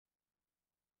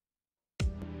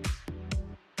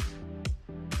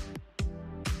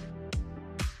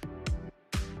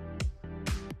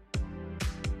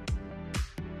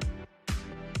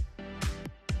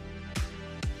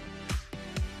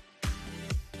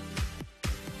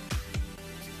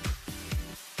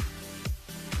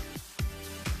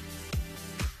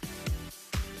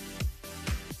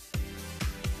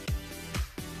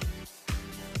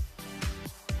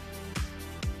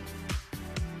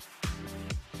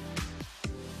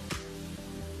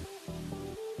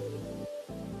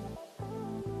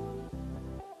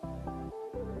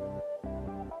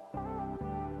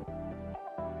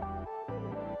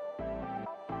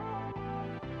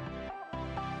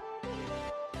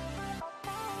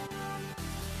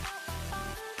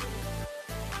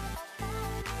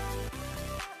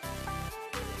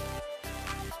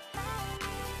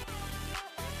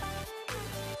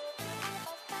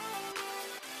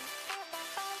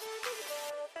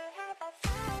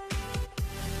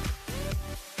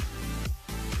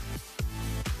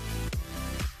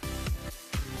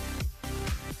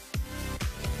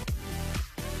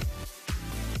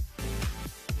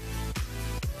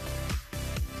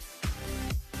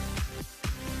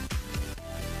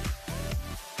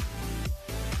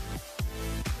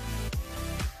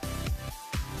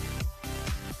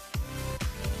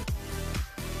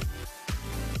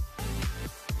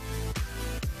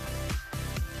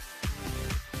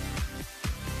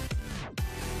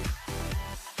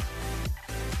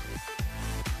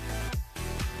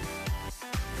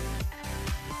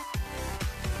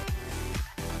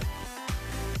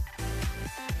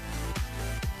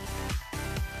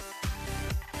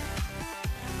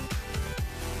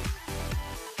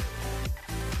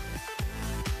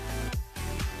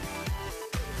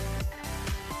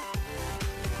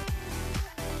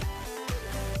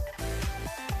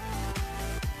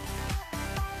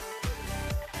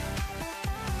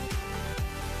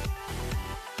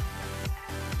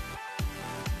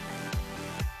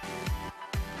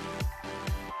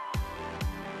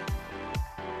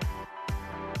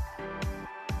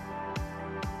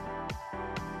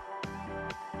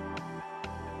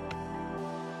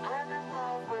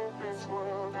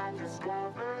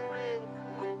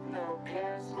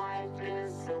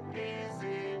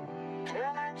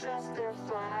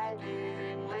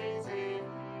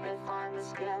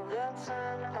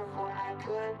version of what I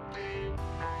could be.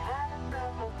 I had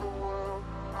enough of the world,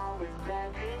 always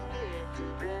begging me to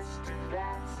this, to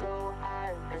that, so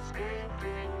I'm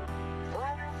escaping.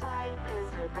 Fight or flight,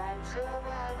 is it right to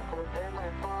run, or am I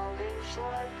falling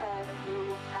short of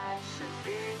who I should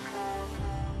become?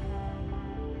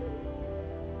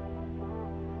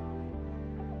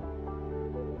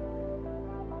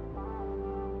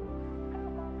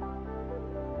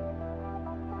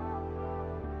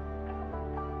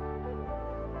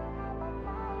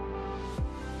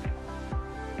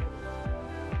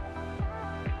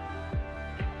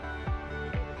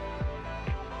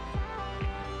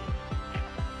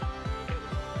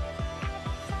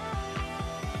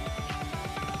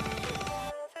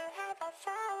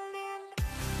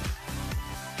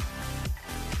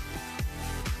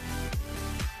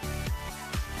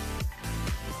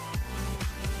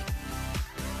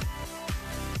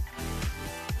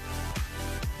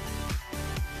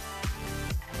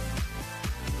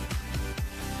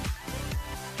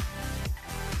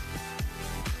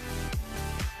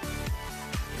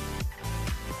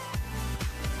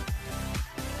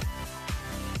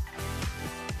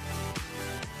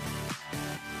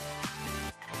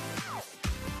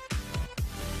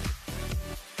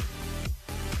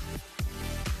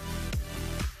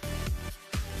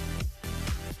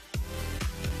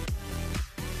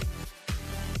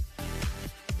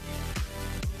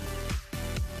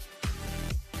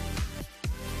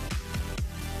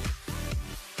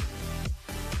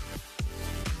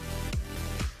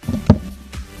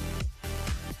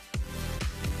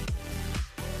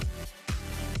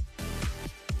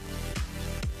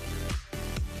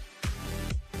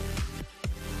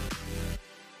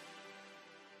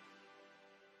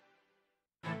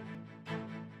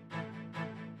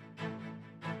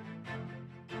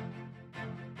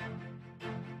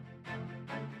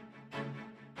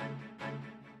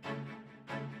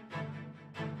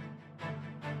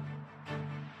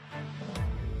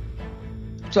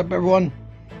 What's up, everyone?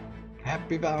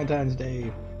 Happy Valentine's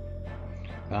Day.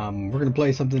 We're gonna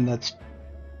play something that's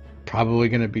probably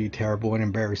gonna be terrible and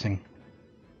embarrassing,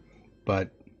 but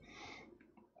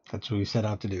that's what we set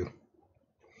out to do.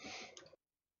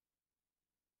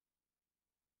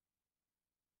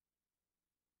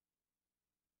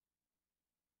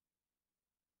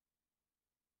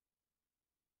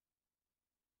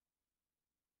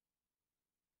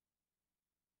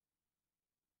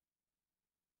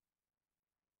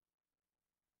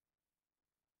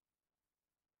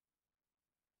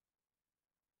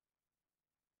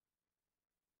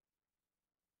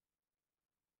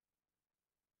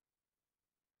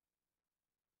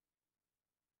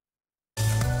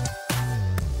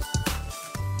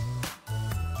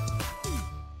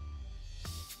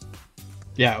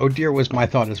 Yeah, oh dear was my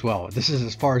thought as well. This is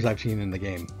as far as I've seen in the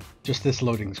game. Just this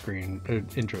loading screen,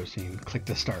 intro scene, click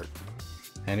to start.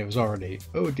 And it was already,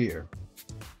 oh dear.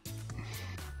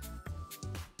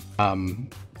 The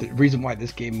reason why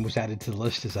this game was added to the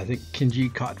list is I think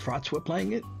Kinji caught Fratsua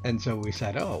playing it, and so we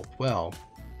said, oh, well,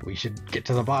 we should get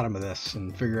to the bottom of this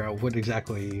and figure out what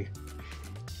exactly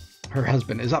her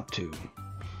husband is up to.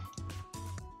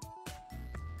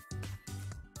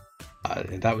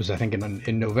 That was, I think,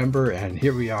 in November, and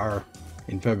here we are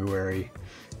in February,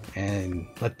 and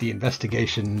let the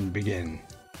investigation begin.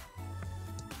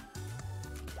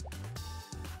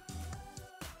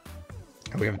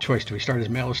 We have a choice. Do we start as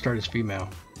male or start as female?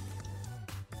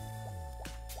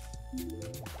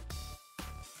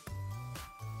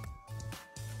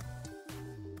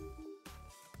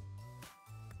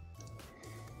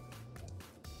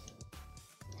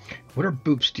 What are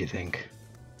boops, do you think?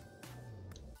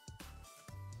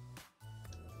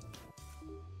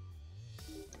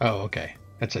 Oh, okay.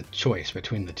 That's a choice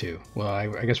between the two. Well,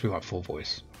 I guess we want full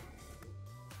voice.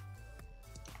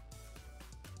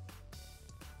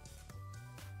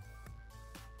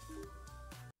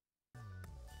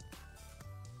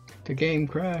 The game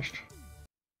crashed.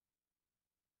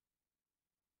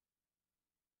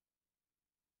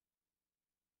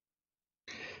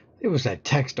 It was that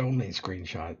text-only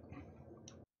screenshot.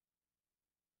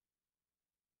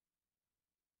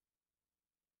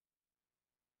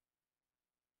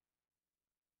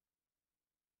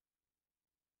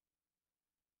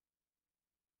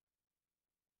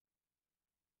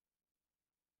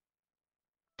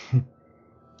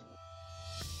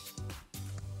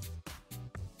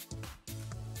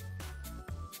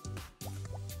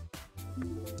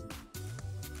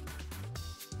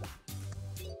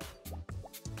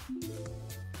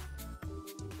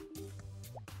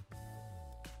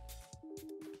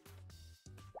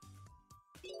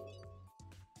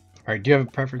 All right, do you have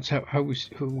a preference?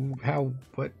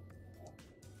 What?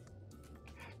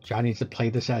 John needs to play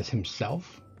this as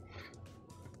himself?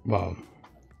 Well,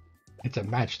 it's a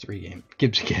match 3 game.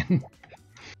 Gibbs again.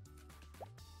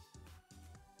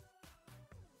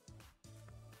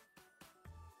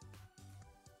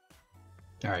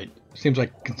 Alright, seems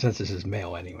like consensus is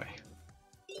male anyway.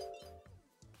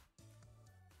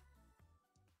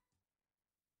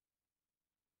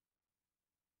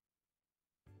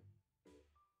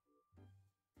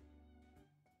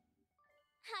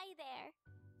 Hi there.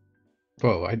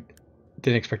 Whoa, I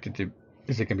didn't expect it to...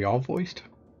 Is it gonna be all voiced?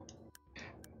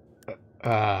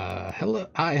 Hello?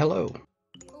 Hi, hello.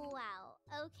 Wow,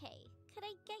 okay. Could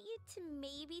I get you to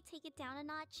maybe take it down a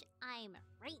notch? I'm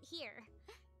right here.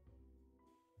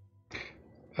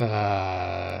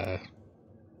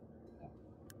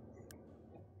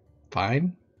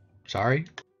 Fine. Sorry.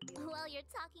 Well, you're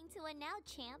talking to a now,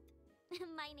 champ.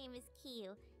 My name is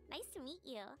Kiyu. Nice to meet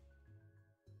you.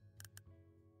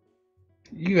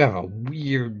 You have a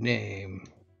weird name.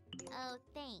 Oh,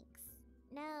 thanks.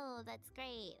 No, that's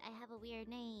great. I have a weird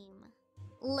name.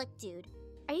 Look, dude,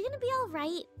 are you gonna be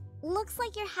alright? Looks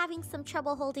like you're having some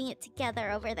trouble holding it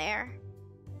together over there.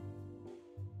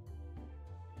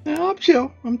 No, I'm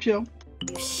chill. I'm chill.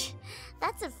 Psh,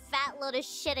 that's a fat load of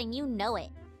shit and you know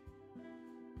it.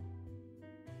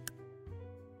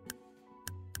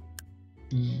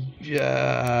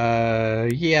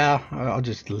 Yeah, I'll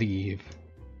just leave.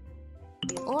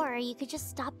 Or you could just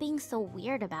stop being so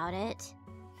weird about it.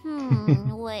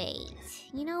 Wait.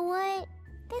 You know what?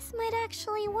 This might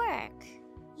actually work.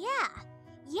 Yeah.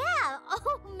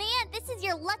 Oh man, this is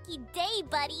your lucky day,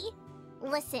 buddy.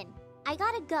 Listen, I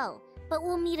gotta go, but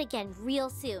we'll meet again real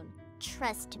soon.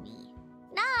 Trust me.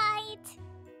 Night!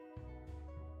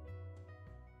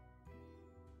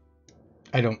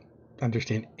 I don't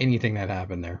understand anything that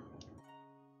happened there.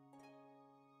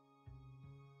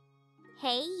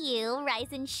 Hey you,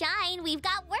 rise and shine. We've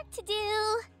got work to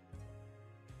do.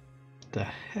 The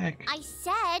heck? I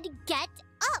said get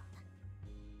up.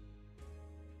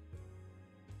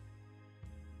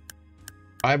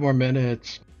 5 more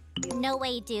minutes. No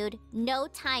way, dude. No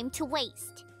time to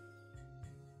waste.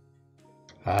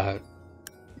 How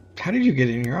did you get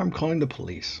in here? I'm calling the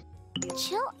police.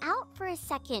 Chill out for a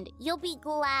second. You'll be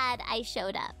glad I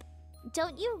showed up.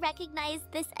 Don't you recognize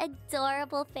this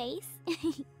adorable face?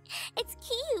 It's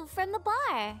Kiyu from the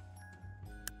bar.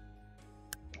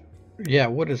 Yeah,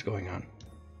 what is going on?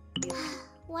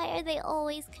 Why are they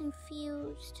always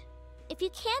confused? If you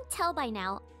can't tell by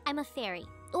now, I'm a fairy.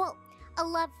 Well, a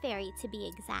love fairy to be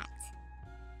exact.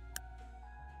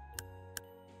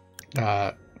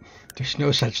 There's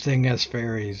no such thing as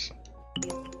fairies.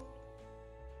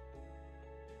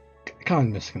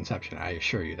 Common misconception, I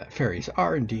assure you that fairies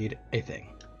are indeed a thing.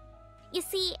 You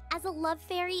see, as a love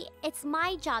fairy, it's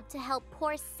my job to help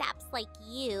poor saps like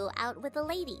you out with the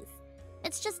ladies.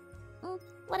 It's just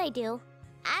what I do.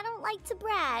 I don't like to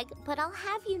brag, but I'll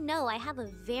have you know I have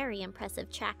a very impressive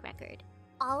track record.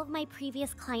 All of my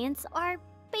previous clients are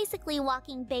basically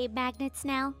walking babe magnets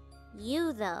now.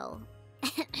 You, though.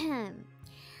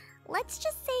 Let's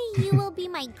just say you will be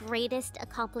my greatest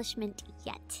accomplishment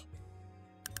yet.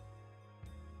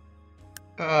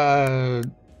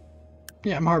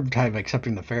 Yeah, I'm hard time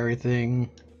accepting the fairy thing.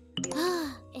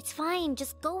 It's fine,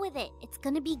 just go with it. It's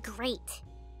gonna be great.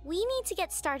 We need to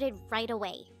get started right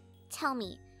away. Tell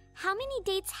me, how many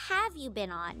dates have you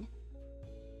been on?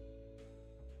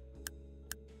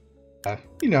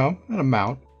 You know, an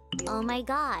amount. Oh my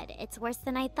god, it's worse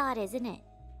than I thought, isn't it?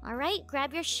 Alright,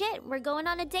 grab your shit. We're going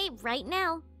on a date right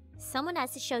now. Someone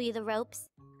has to show you the ropes.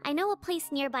 I know a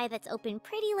place nearby that's open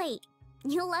pretty late.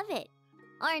 You'll love it.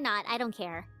 Or not, I don't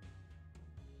care.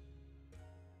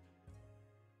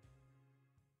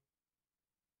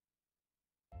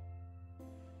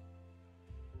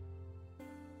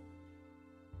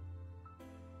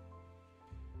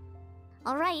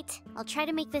 Alright, I'll try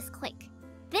to make this quick.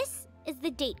 This is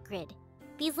the date grid.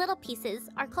 These little pieces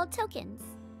are called tokens.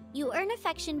 You earn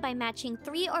affection by matching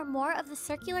 3 or more of the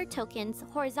circular tokens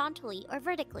horizontally or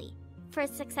vertically. For a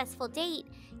successful date,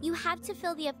 you have to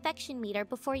fill the affection meter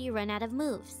before you run out of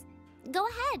moves. Go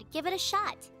ahead, give it a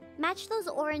shot. Match those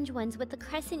orange ones with the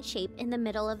crescent shape in the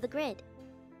middle of the grid.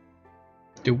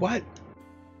 Do what?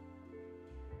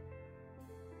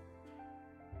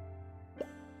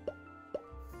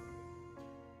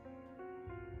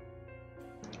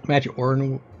 Match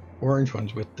orange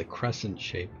ones with the crescent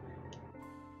shape.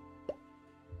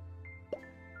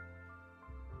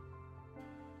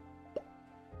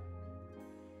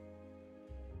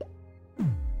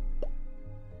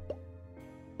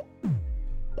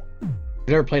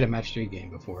 I've never played a match 3 game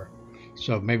before,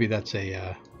 so maybe that's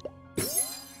a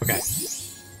okay.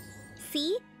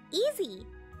 See? Easy!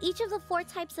 Each of the 4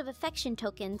 types of affection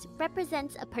tokens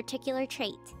represents a particular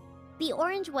trait. The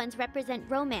orange ones represent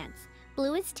romance,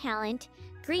 blue is talent,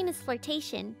 green is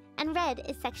flirtation, and red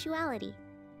is sexuality.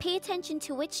 Pay attention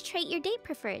to which trait your date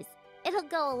prefers. It'll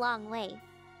go a long way.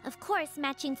 Of course,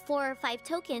 matching 4 or 5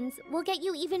 tokens will get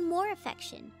you even more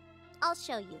affection. I'll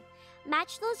show you.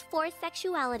 Match those 4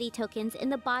 sexuality tokens in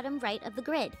the bottom right of the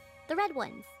grid, the red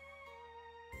ones.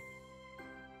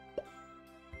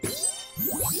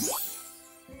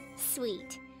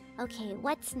 Sweet. Okay,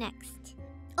 what's next?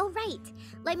 Oh right,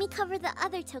 let me cover the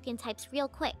other token types real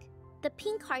quick. The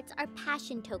pink hearts are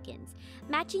passion tokens.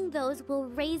 Matching those will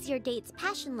raise your date's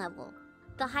passion level.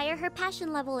 The higher her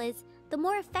passion level is, the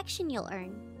more affection you'll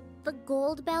earn. The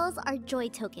gold bells are joy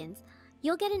tokens.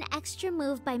 You'll get an extra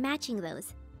move by matching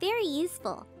those. Very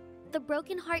useful. The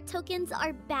broken heart tokens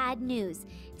are bad news.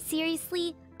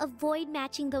 Seriously, avoid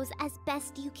matching those as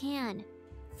best you can.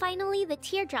 Finally, the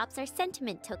teardrops are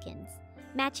sentiment tokens.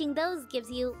 Matching those gives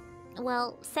you,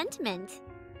 well, sentiment.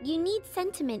 You need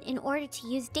sentiment in order to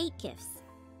use date gifts.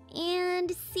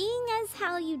 And seeing as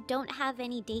how you don't have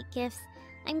any date gifts,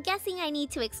 I'm guessing I need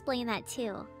to explain that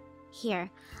too. Here,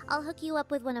 I'll hook you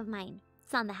up with one of mine.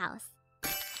 It's on the house.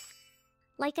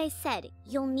 Like I said,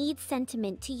 you'll need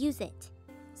sentiment to use it.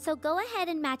 So go ahead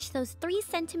and match those 3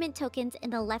 sentiment tokens in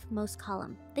the leftmost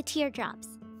column, the teardrops.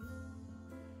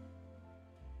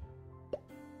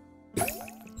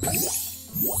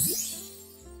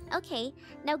 Okay,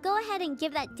 now go ahead and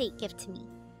give that date gift to me.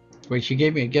 Wait, she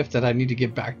gave me a gift that I need to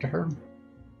give back to her?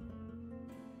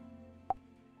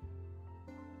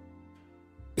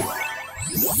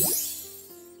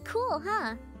 Cool,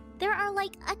 huh? There are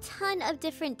like a ton of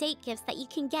different date gifts that you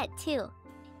can get too.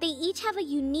 They each have a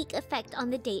unique effect on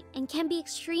the date and can be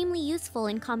extremely useful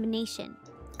in combination.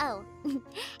 Oh,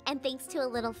 and thanks to a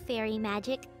little fairy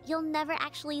magic, you'll never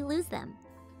actually lose them.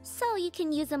 So you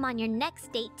can use them on your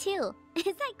next date too.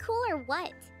 Is that cool or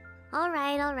what?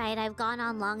 Alright, I've gone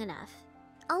on long enough.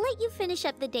 I'll let you finish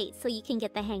up the date so you can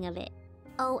get the hang of it.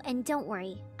 Oh, and don't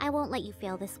worry, I won't let you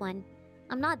fail this one.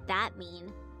 I'm not that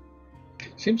mean.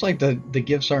 Seems like the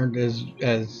gifts aren't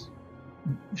as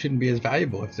shouldn't be as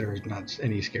valuable if there's not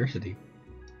any scarcity.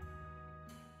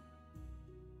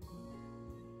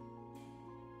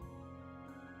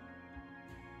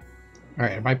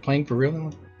 Alright, am I playing for real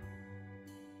now?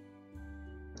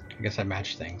 I guess I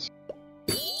match things.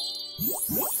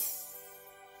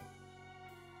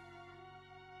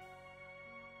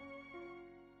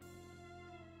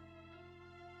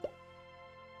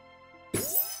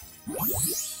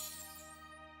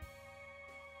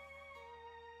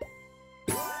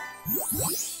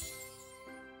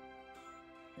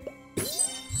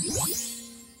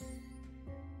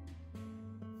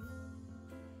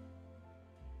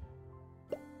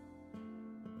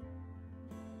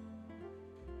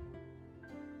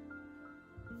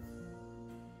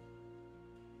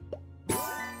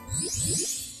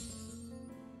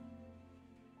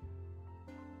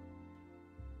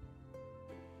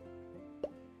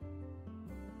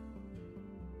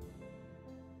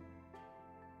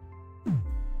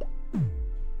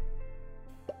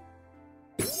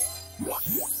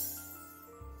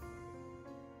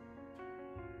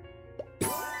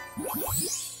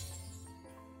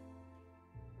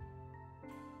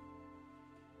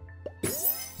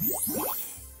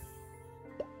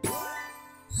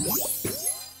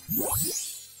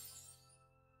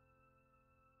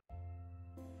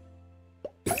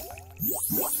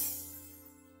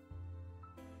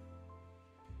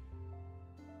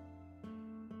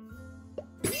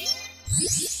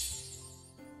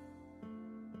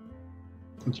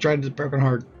 Let's try this broken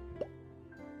heart.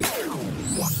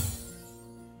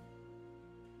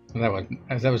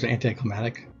 That was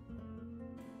anticlimactic.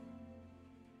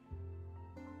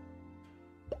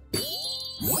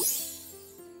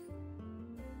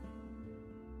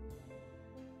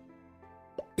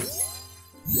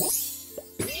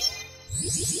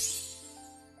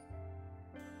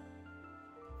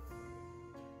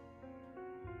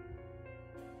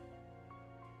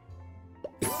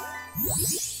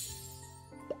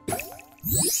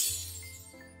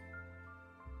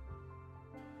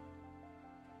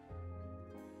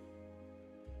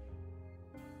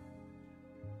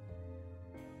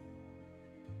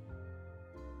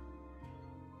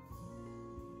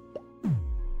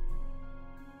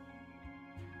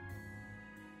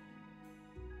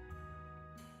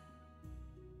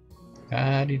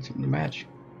 I need something to match.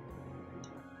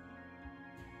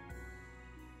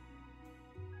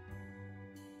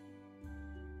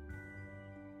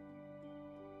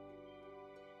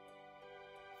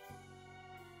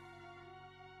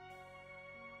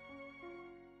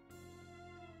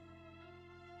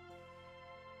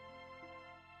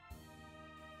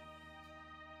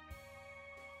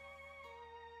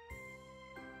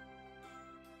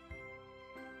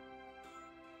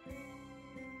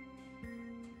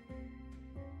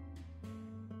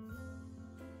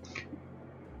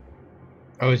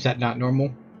 Oh, is that not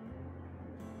normal?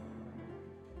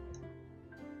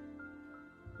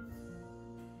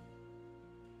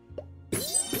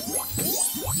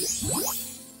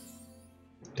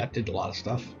 That did a lot of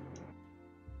stuff.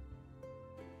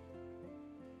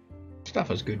 Stuff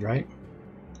was good, right?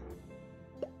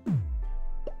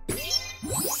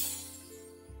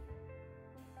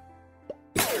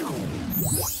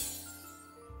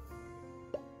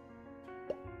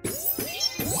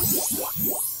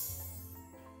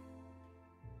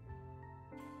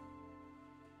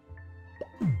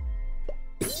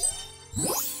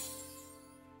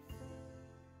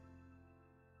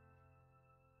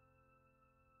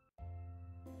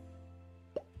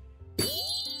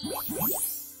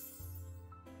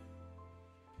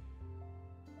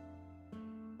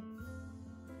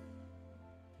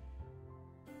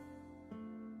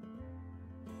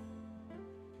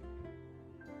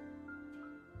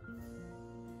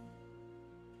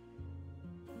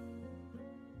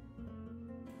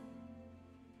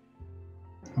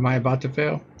 Am I about to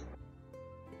fail?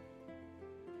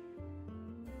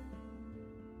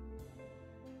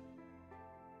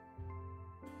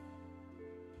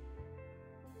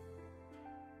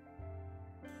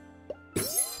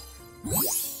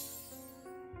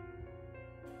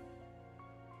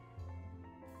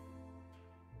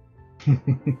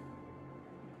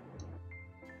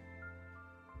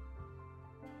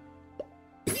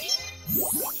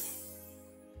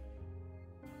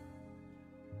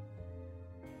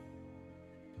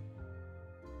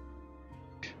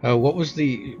 What was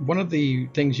the one of the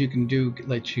things you can do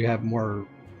lets you have more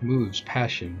moves?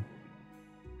 Passion.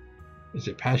 Is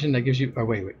it passion that gives you? Oh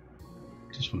wait.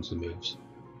 This one's the moves.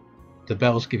 The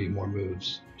bells give you more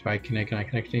moves. Can I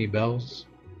connect any bells?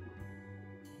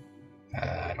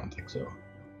 I don't think so.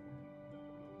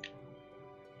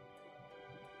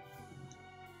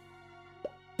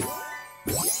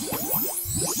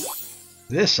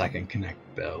 This I can connect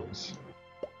bells.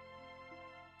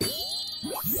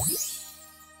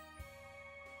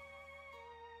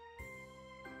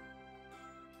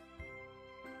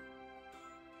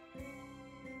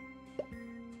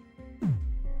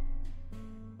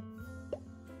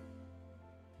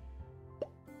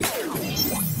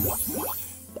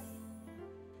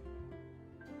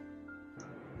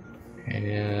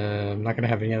 And I'm not gonna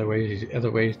have any other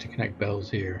ways to connect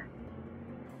bells here.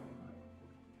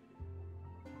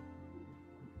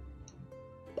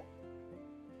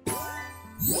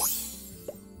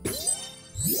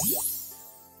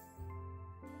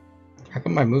 How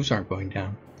come my moves aren't going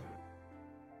down?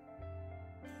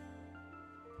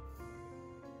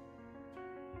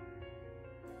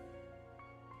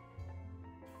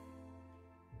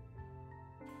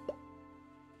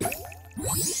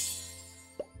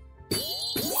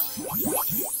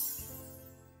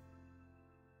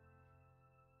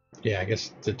 Yeah, I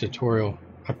guess the tutorial.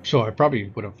 So I probably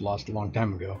would have lost a long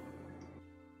time ago.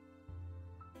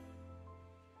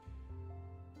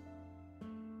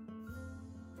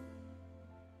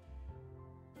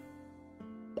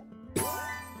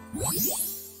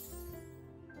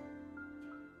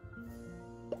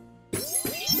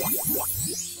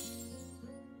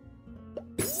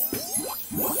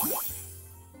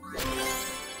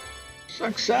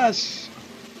 Success!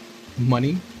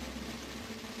 Money.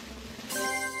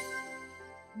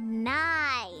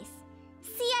 Nice!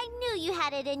 See, I knew you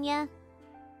had it in ya.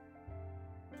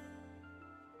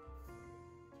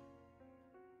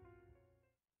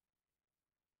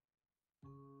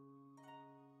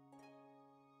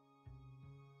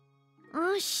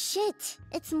 Oh shit!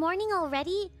 It's morning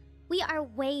already? We are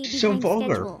way So behind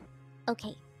vulgar. schedule.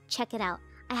 Okay, check it out.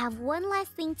 I have one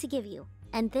last thing to give you,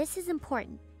 and this is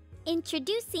important.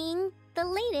 Introducing the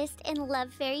latest in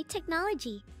Love Fairy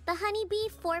technology, the HunieBee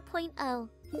 4.0.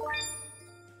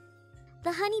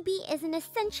 The HunieBee is an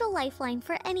essential lifeline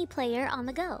for any player on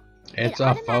the go. It's It a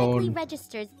automatically phone.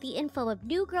 registers the info of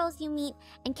new girls you meet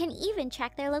and can even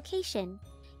track their location.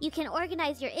 You can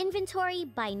organize your inventory,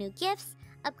 buy new gifts,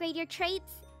 upgrade your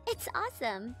traits. It's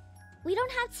awesome. We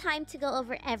don't have time to go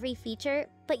over every feature,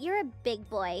 but you're a big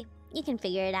boy. You can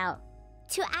figure it out.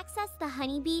 To access the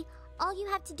HunieBee, all you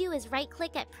have to do is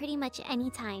right-click at pretty much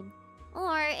any time.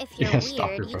 Or if you're Yeah,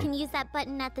 stalker weird, you phone. can use that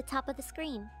button at the top of the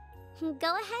screen.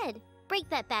 Go ahead, break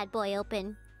that bad boy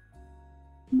open.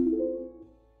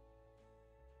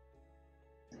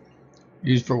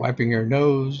 Used for wiping your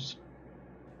nose,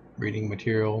 reading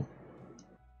material.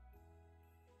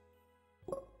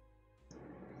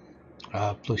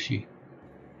 Plushy.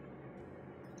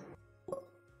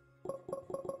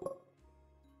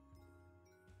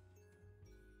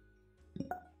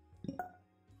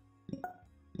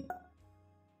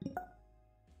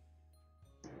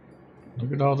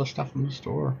 Look at all the stuff in the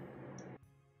store.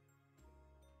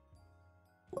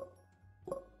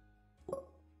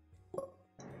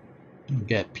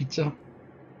 Get pizza.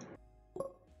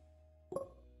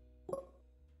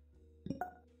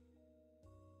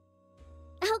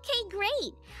 Okay,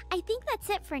 great. I think that's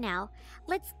it for now.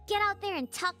 Let's get out there and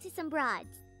talk to some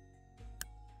broads.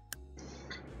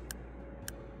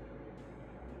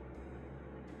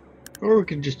 Or we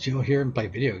can just chill here and play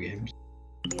video games.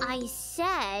 I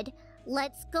said,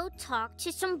 let's go talk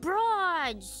to some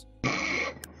broads.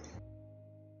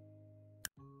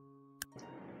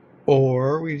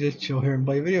 Or we just chill here and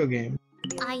play video games.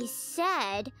 I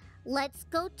said, let's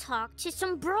go talk to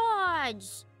some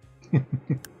broads.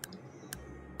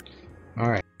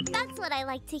 Alright. That's what I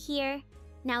like to hear.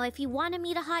 Now, if you want to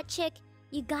meet a hot chick,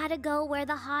 you gotta go where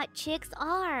the hot chicks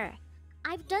are.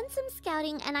 I've done some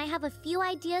scouting and I have a few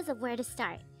ideas of where to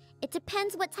start. It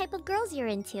depends what type of girls you're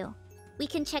into. We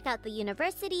can check out the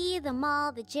university, the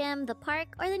mall, the gym, the park,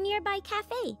 or the nearby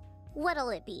cafe. What'll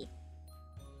it be?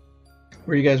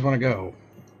 Where do you guys want to go?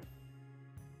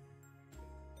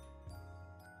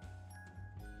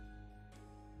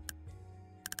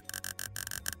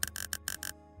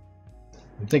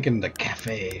 I'm thinking the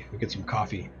cafe. We get some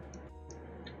coffee.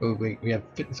 Oh wait, we have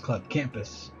fitness club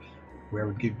campus. Where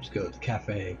would kids go? The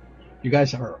cafe. You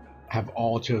guys have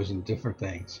all chosen different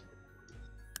things.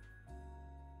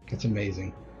 It's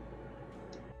amazing.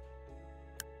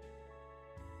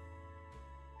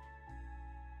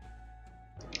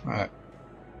 Alright.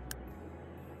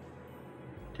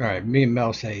 Alright, me and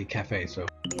Mel say cafe, so.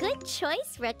 Good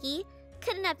choice, rookie.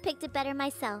 Couldn't have picked it better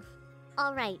myself.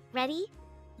 Alright, ready?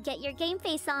 Get your game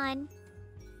face on.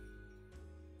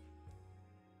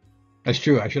 That's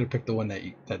true, I should have picked the one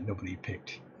that nobody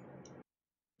picked.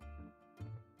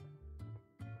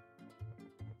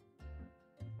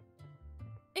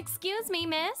 Excuse me,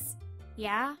 miss?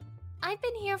 Yeah? I've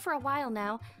been here for a while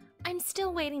now. I'm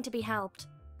still waiting to be helped.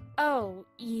 Oh,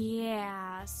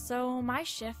 yeah, so my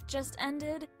shift just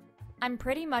ended. I'm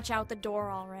pretty much out the door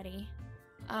already.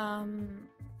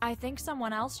 I think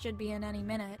someone else should be in any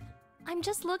minute. I'm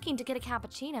just looking to get a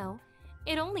cappuccino.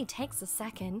 It only takes a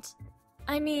second.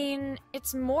 I mean,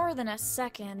 it's more than a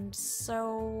second,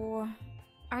 so...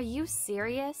 Are you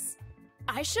serious?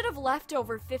 I should have left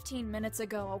over 15 minutes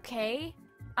ago, okay?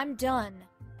 I'm done.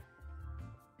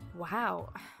 Wow,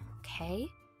 okay.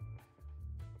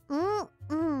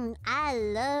 I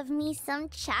love me some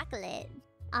chocolate.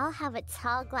 I'll have a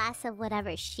tall glass of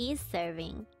whatever she's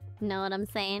serving. Know what I'm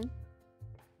saying?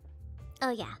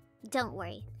 Oh yeah, don't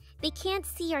worry. They can't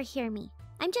see or hear me.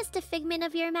 I'm just a figment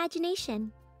of your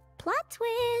imagination. Plot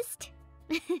twist!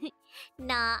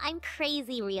 Nah, I'm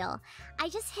crazy real. I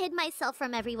just hid myself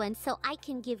from everyone so I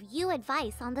can give you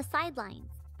advice on the sidelines.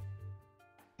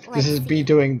 This is me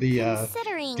doing the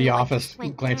Considering what office just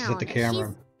went glances at the down, camera.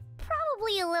 She's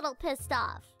probably a little pissed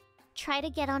off. Try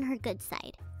to get on her good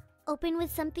side. Open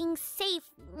with something safe,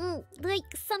 like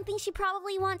something she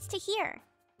probably wants to hear.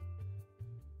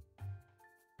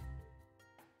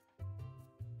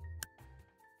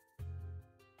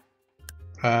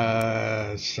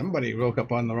 Somebody woke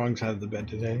up on the wrong side of the bed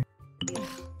today.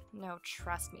 No,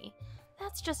 trust me.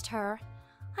 That's just her.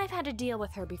 I've had to deal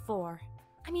with her before.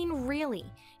 I mean, really,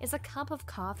 is a cup of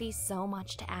coffee so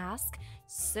much to ask?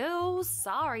 So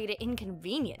sorry to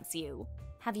inconvenience you.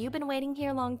 Have you been waiting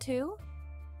here long too?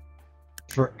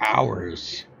 For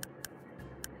hours.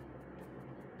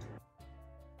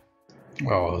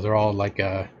 Oh, they're all like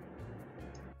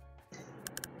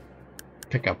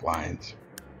pickup lines.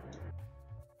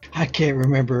 I can't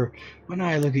remember. When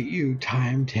I look at you,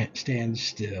 time stands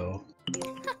still.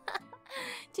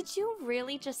 Did you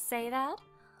really just say that?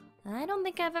 I don't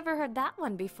think I've ever heard that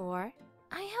one before.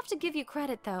 I have to give you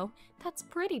credit, though. That's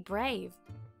pretty brave.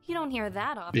 You don't hear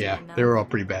that often Yeah, enough. they were all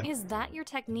pretty bad. Is that your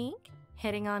technique?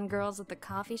 Hitting on girls at the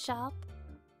coffee shop?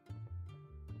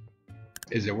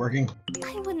 Is it working?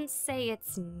 I wouldn't say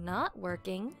it's not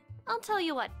working. I'll tell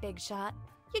you what, Big Shot.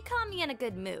 You caught me in a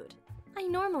good mood. I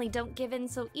normally don't give in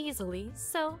so easily,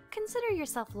 so consider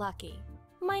yourself lucky.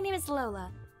 My name is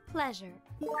Lola. Pleasure.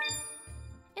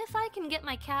 If I can get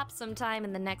my cap sometime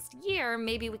in the next year,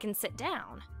 maybe we can sit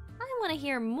down. I want to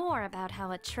hear more about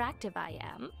how attractive I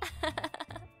am.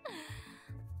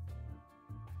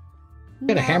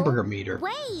 Get a hamburger meter.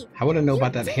 Wait! I want to know You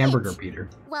about that did hamburger it! meter.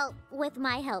 Well, with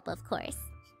my help, of course.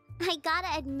 I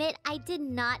gotta admit, I did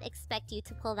not expect you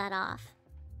to pull that off.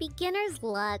 Beginner's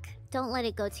luck. Don't let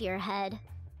it go to your head.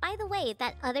 By the way,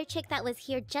 that other chick that was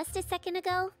here just a second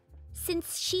ago,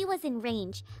 since she was in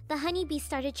range, the honeybee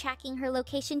started tracking her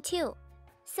location too.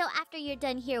 So after you're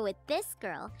done here with this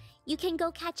girl, you can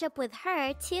go catch up with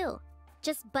her too.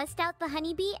 Just bust out the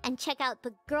honeybee and check out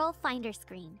the girl finder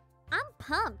screen. I'm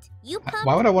pumped. You pumped?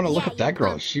 Why would I want to look Yeah, up that you're girl?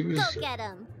 pumped. She was Go get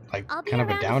 'em. like I'll be kind of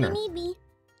a around downer. if you need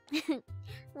me.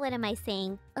 What am I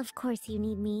saying? Of course you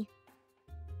need me.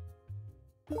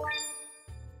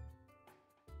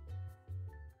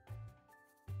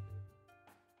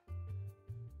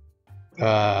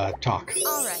 Talk.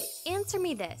 Alright, answer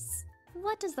me this.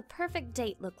 What does the perfect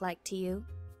date look like to you?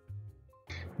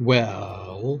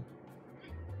 Well,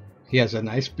 he has a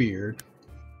nice beard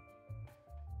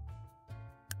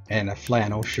and a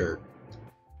flannel shirt.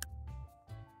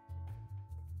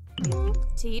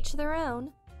 To each their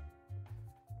own.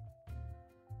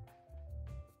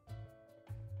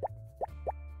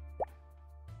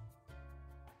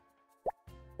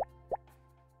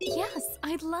 Yes,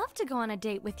 I'd love to go on a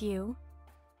date with you.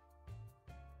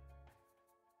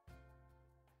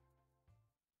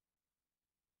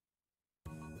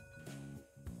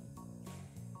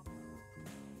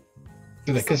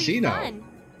 To the This'll be casino. fun.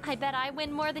 I bet I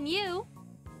win more than you.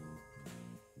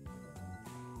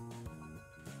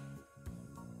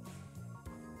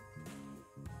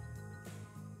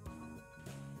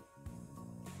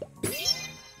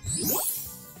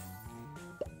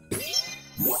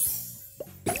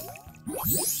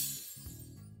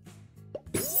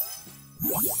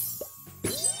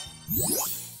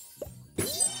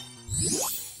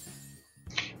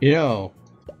 You know,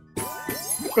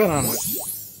 I've been on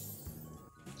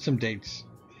some dates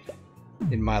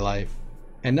in my life,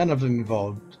 and none of them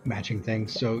involved matching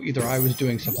things. So either I was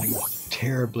doing something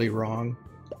terribly wrong,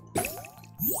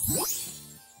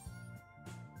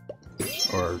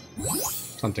 or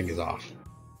something is off.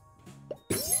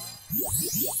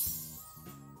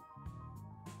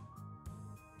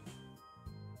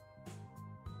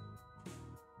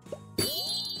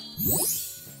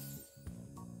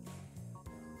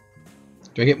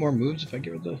 Do I get more moves if I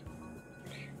give her the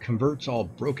converts all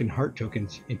broken heart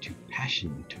tokens into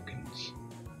passion tokens?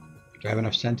 Do I have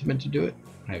enough sentiment to do it?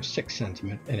 I have 6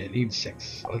 sentiment and it needs 6.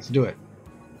 So let's do it.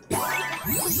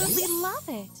 Absolutely love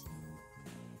it.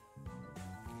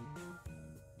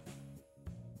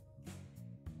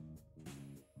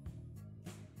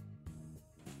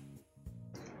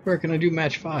 Where can I do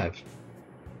match 5?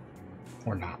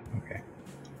 Or not? Okay.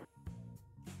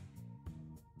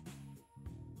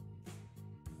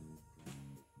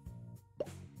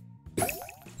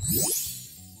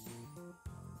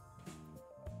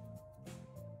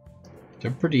 They're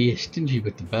pretty stingy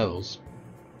with the bells.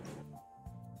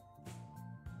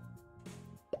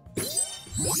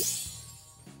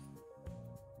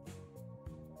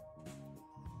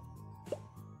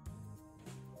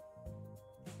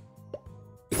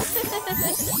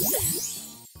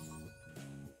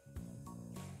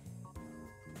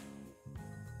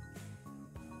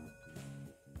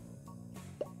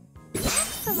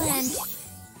 Excellent.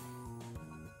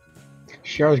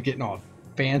 Cheryl's getting all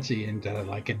fancy into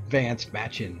like advanced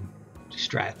matching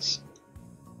strats.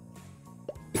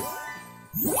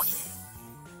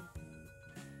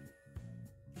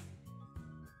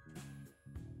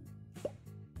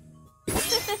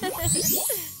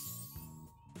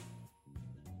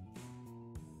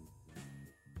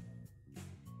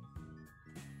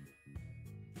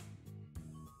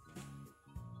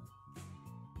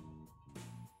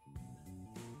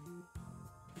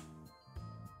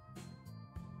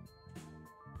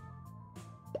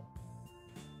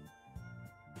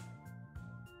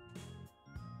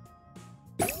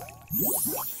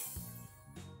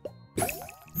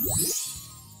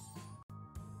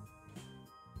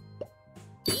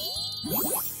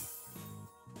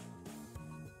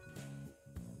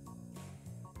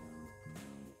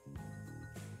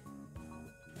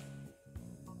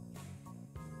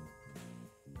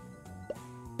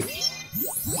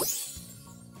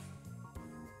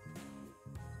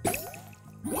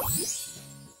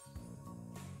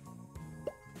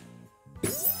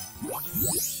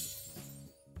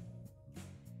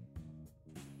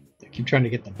 I keep trying to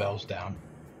get the bells down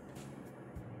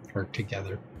or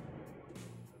together.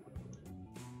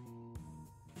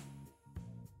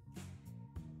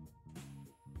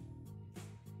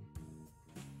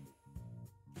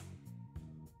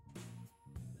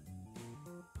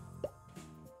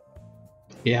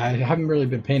 Yeah, I haven't really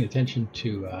been paying attention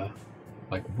to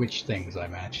like which things I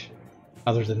match,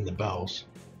 other than the bells.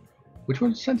 Which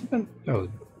one's sentiment? Oh,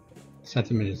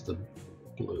 sentiment is the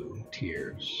blue.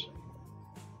 Tears.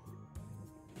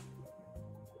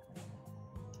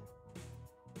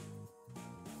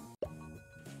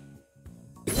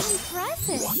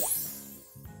 Impressive.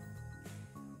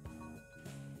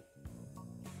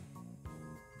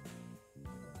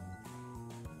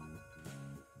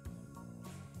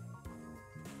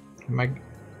 Am I...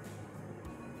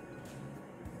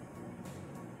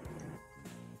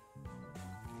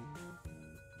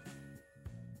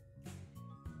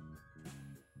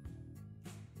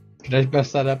 Did I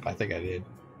mess that up? I think I did.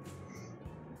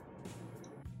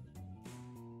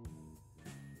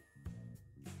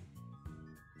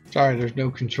 Sorry, there's no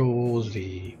Control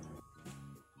Z.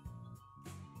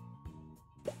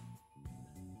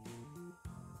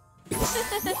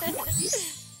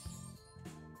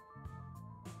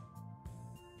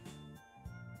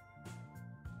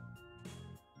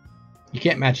 You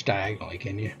can't match diagonally,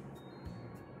 can you?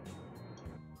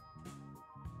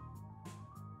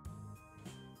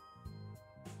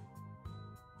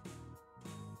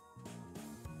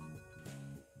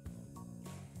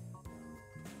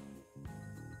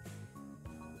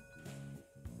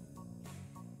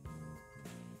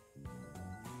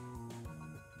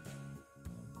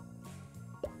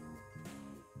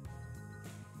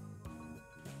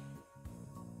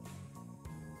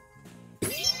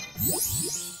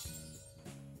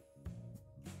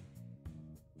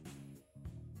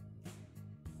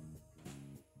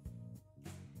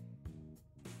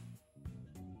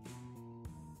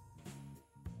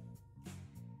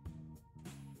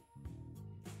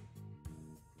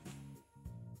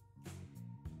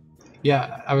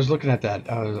 Yeah, I was looking at that.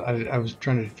 I was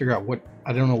trying to figure out what,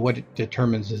 I don't know what it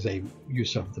determines as a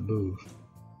use of the move,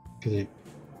 because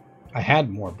I had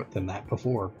more than that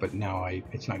before, but now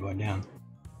it's not going down.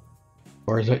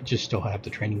 Or is it just still have the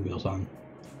training wheels on?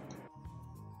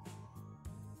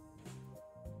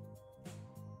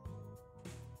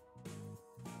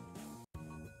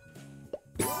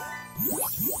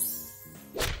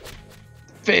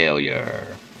 Failure.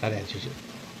 That answers it.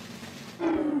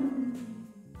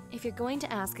 If you're going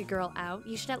to ask a girl out,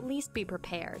 you should at least be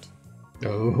prepared.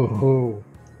 Oh,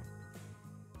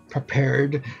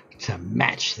 prepared to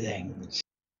match things.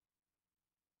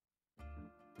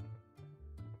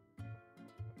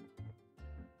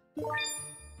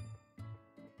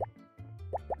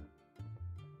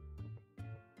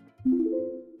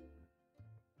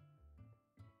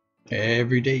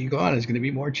 Every day you go on is going to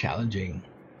be more challenging.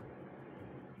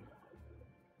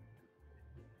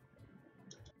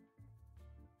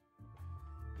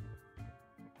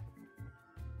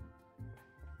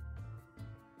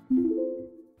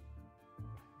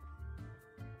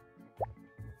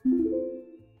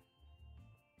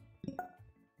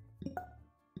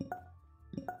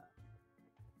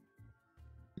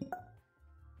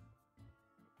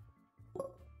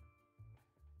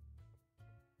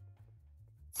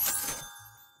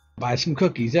 Buy some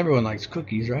cookies. Everyone likes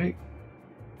cookies, right?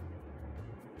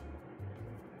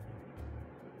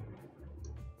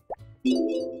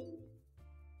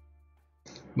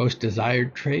 Most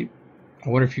desired trait. I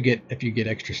wonder if you get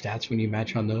extra stats when you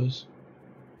match on those.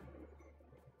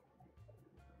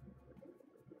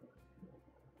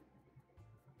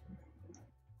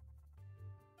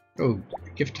 Oh,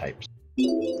 gift types.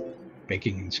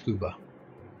 Baking and scuba.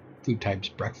 Food types,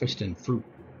 breakfast and fruit.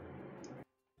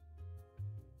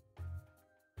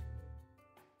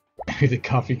 The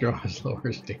coffee girl has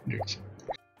lower standards.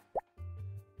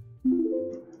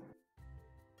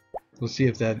 We'll see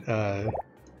if that the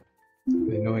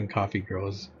annoying coffee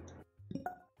girls.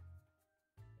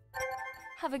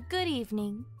 Have a good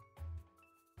evening.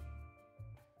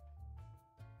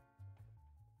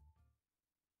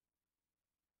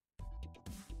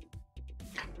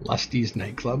 Lusty's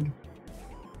nightclub.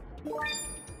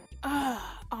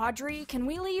 Audrey, can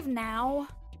we leave now?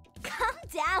 Calm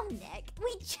down, Nick.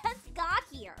 We just got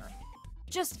here.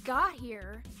 Just got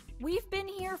here? We've been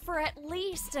here for at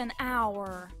least an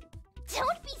hour.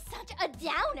 Don't be such a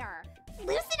downer.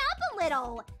 Loosen up a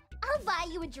little. I'll buy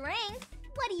you a drink.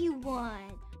 What do you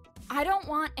want? I don't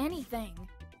want anything.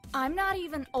 I'm not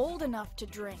even old enough to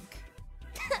drink.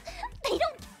 They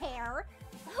don't care.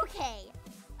 Okay.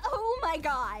 Oh my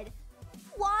god.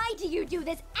 Why do you do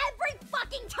this every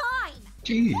fucking time?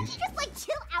 Jeez. Can't you just like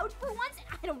chill out for once?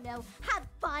 I don't know. Have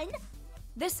fun?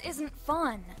 This isn't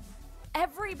fun.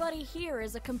 Everybody here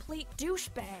is a complete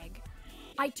douchebag.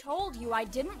 I told you I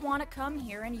didn't want to come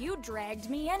here and you dragged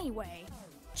me anyway.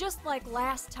 Just like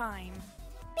last time.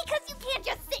 Because you can't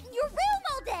just sit in your room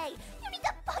all day. You need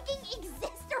to fucking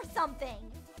exist or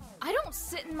something. I don't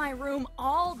sit in my room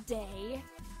all day.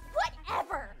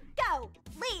 Whatever. Go.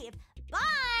 Leave.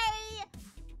 Bye.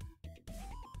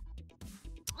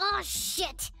 Oh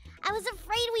shit. I was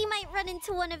afraid we might run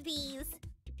into one of these.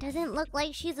 Doesn't look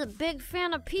like she's a big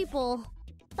fan of people.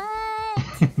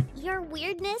 But your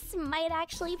weirdness might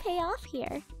actually pay off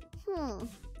here.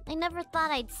 I never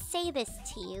thought I'd say this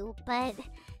to you, but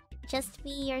just be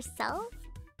yourself?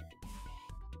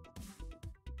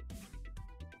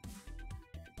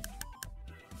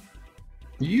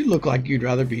 You look like you'd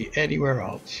rather be anywhere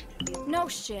else. No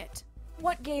shit.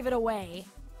 What gave it away?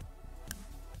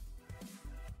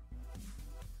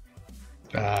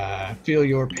 Feel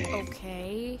your pain.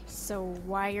 Okay, so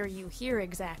why are you here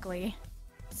exactly?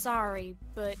 Sorry,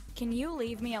 but can you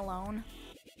leave me alone?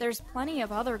 There's plenty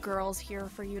of other girls here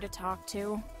for you to talk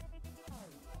to.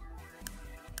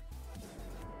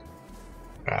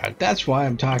 That's why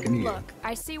I'm talking to you. Look,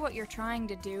 I see what you're trying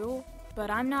to do,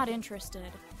 but I'm not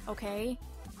interested, okay?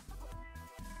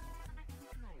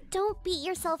 Don't beat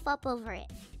yourself up over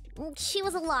it. She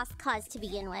was a lost cause to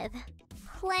begin with.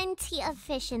 Plenty of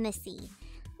fish in the sea.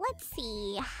 Let's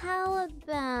see, how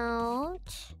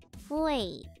about...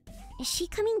 Wait, is she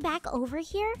coming back over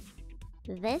here?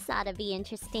 This ought to be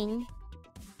interesting.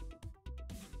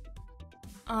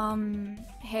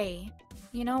 Hey,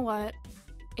 you know what?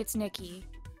 It's Nikki.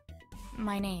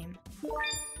 My name.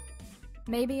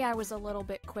 Maybe I was a little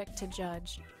bit quick to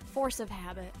judge. Force of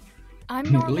habit.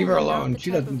 I'm normally Leave her not alone. the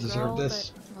She type doesn't of deserve girl this.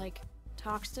 that, like,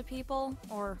 talks to people,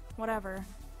 or whatever.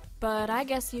 But I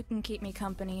guess you can keep me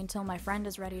company until my friend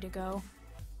is ready to go.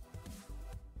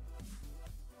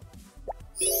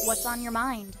 What's on your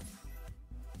mind?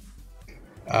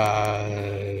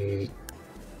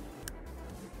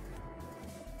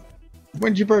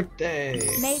 When's your birthday?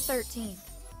 May 13th.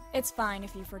 It's fine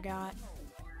if you forgot.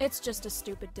 It's just a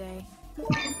stupid day.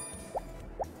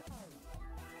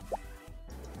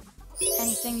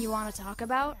 Anything you want to talk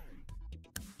about?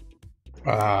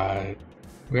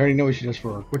 We already know what she does for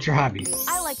work. What's your hobby?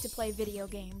 I like to play video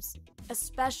games,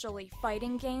 especially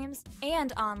fighting games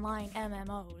and online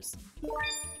MMOs.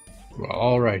 Well,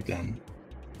 alright then.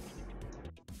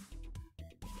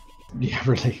 Yeah,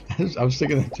 really. I was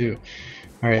thinking that too.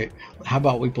 Alright, how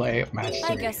about we play match 3?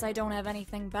 I guess I don't have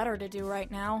anything better to do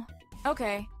right now.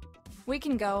 Okay, we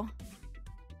can go.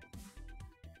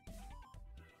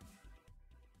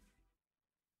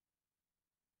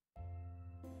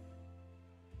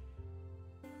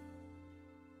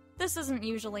 This isn't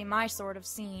usually my sort of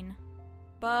scene,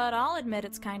 but I'll admit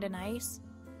it's kinda nice.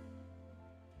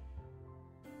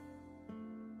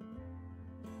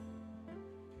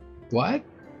 What?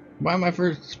 Why am I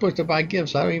first supposed to buy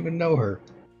gifts? I don't even know her.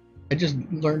 I just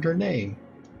learned her name.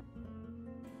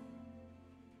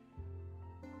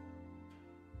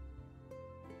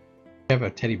 I have a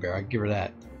teddy bear. I'll give her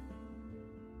that.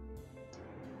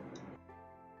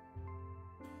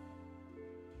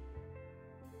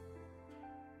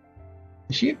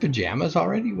 Is she in pajamas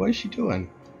already? What is she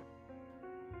doing?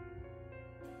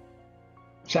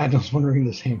 Sad, I was wondering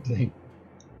the same thing.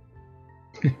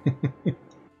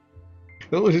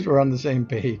 At least we're on the same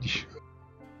page.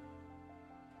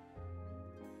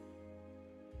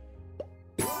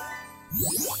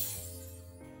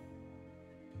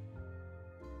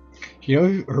 You know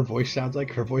who her voice sounds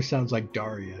like? Her voice sounds like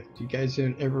Daria. Do you guys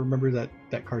ever remember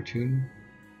that cartoon?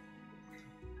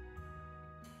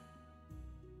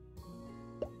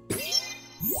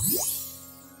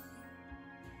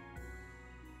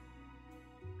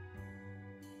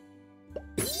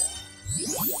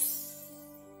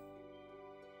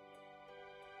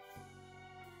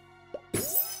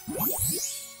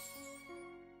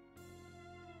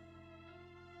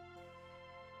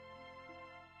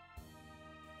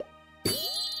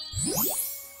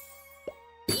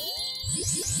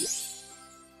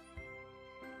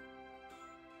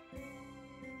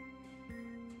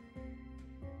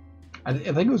 I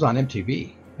think it was on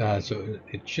MTV, so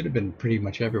it should have been pretty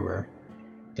much everywhere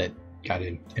that got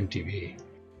in MTV.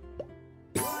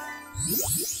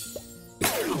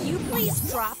 Could you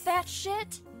please drop that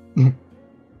shit?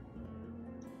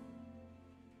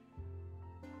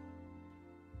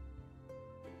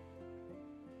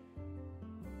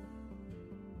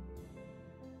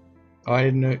 Oh, I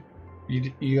didn't know.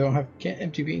 You don't have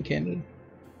MTV in Canada?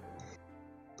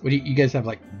 What do you guys have,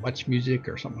 like Much Music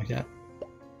or something like that?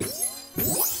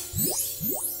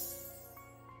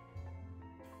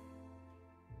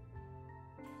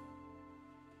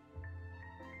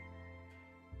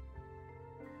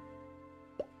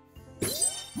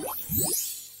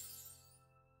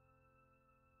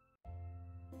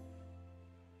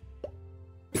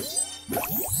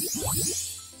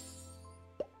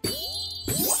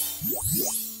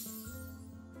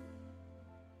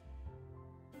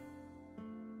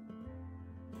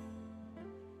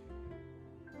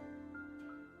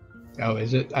 Oh,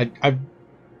 is it? I've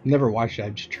never watched it.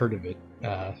 I've just heard of it,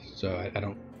 so I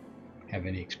don't have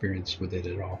any experience with it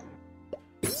at all.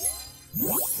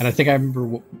 And I think I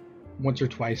remember once or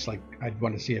twice, like, I'd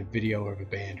want to see a video of a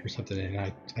band or something,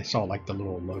 and I saw like the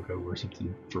little logo or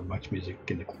something for Much Music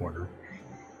in the corner.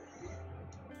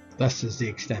 Thus is the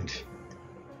extent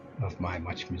of my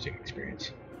Much Music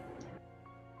experience.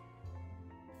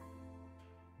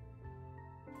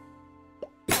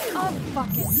 Of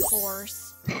fucking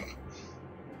course.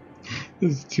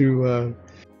 It's too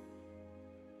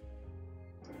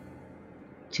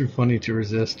funny to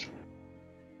resist.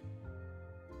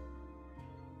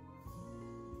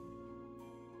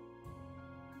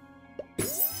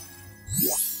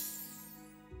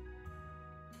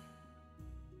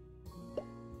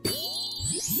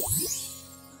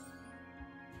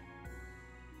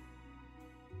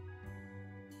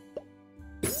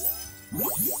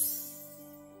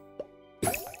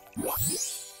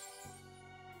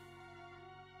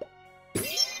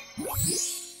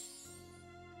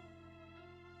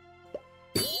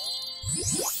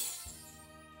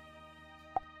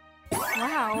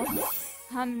 Wow.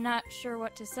 I'm not sure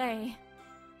what to say.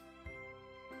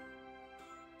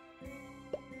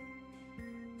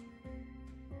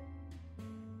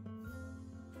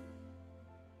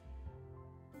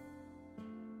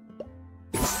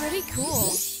 Pretty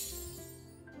cool.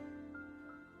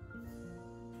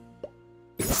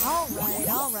 Alright,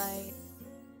 alright.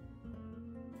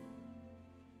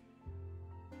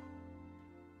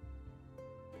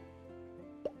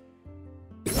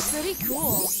 Pretty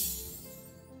cool.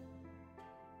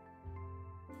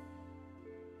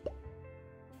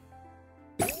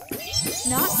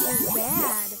 Not so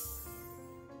bad.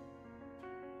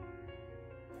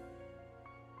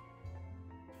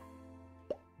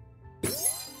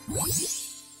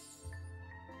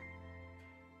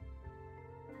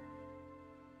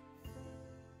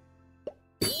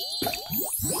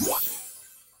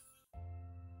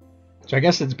 So I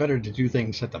guess it's better to do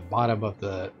things at the bottom of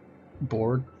the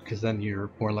board, because then you're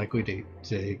more likely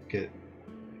to get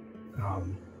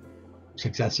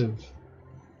successive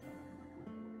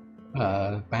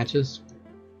matches.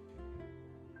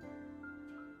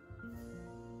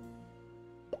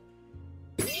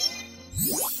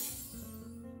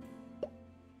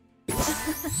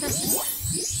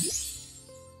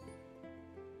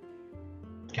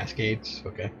 Cascades,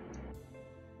 okay.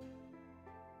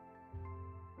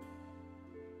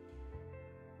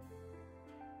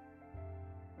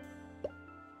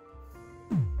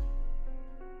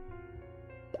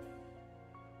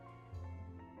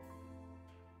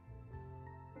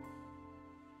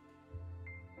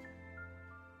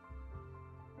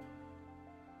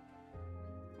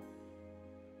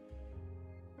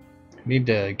 I need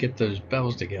to get those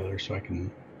bells together so I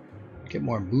can get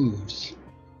more moves.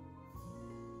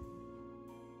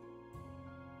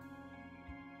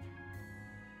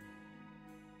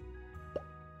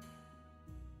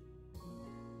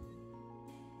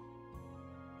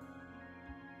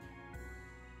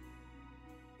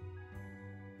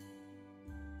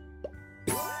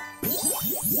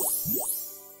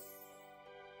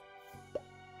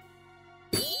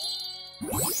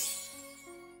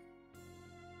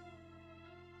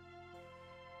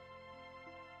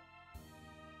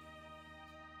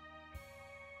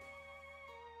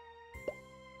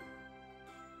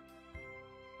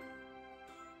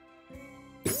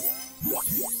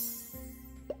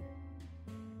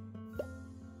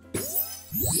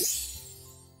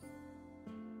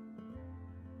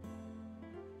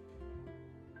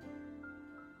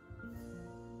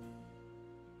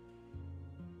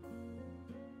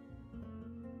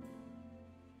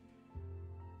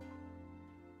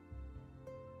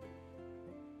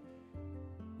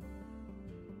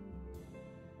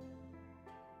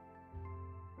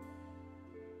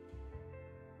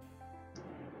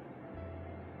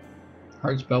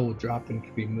 Hard spell will drop and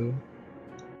can be moved.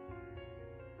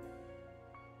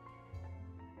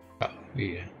 Oh,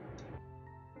 yeah.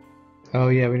 Oh,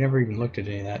 yeah, we never even looked at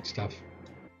any of that stuff.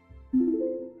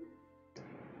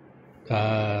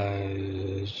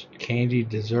 Candy,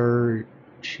 dessert,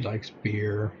 she likes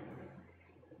beer,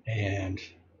 and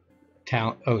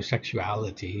talent. Oh,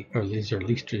 sexuality, or these are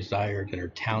least desired, and her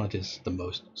talent is the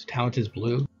most. So talent is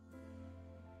blue.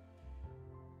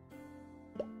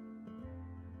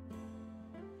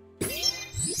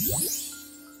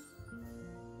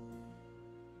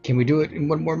 Can we do it in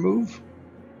one more move?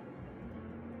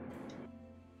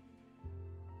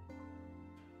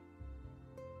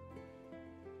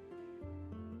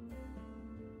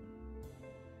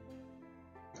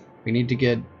 We need to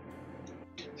get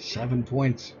 7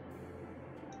 points.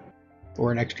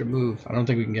 Or an extra move. I don't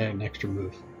think we can get an extra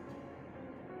move.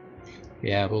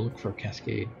 Yeah, we'll look for a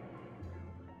cascade.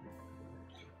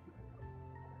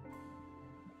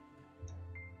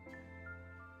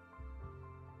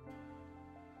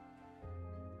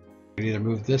 I can either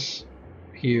move this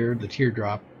here, the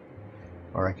teardrop,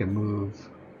 or I can move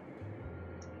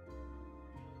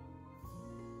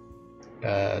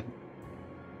I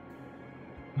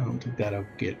don't think that'll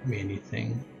get me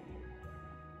anything.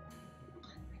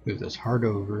 Move this heart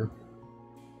over.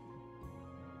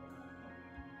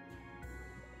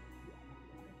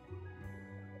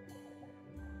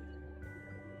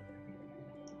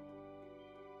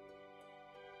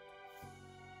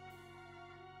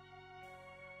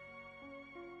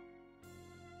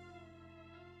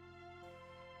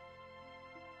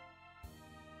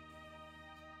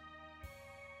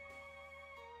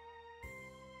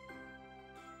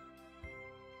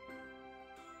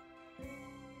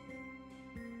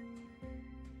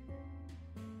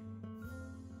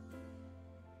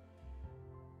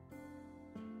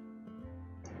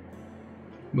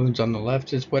 Moon's on the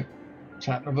left is what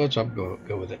Saturn votes. I'll go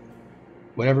with it.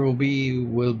 Whatever will be,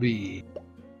 will be.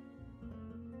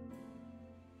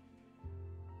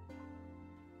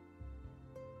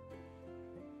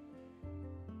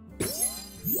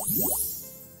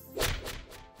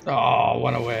 Oh,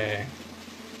 one away.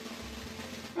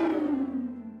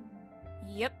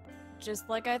 Yep, just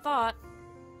like I thought.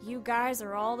 You guys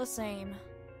are all the same.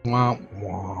 Womp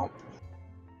womp.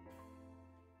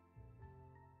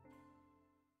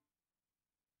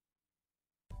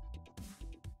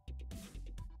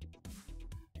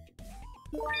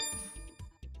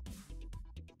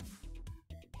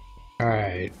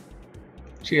 Alright.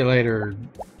 See you later,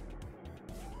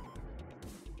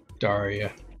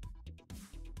 Daria.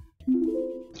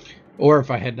 Or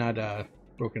if I had not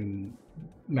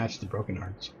matched the broken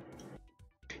hearts.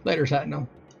 Later, Satnel.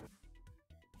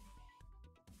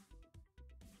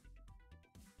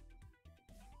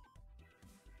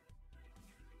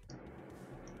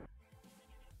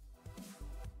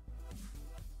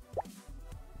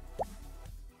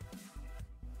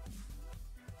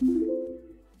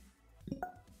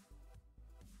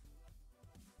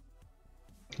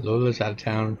 Lola's out of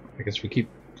town. I guess we keep.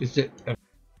 Is it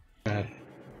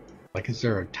like? Is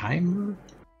there a timer?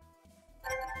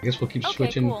 I guess we'll keep Okay,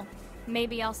 switching. cool.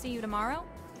 Maybe I'll see you tomorrow?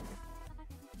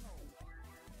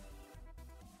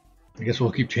 I guess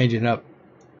we'll keep changing up.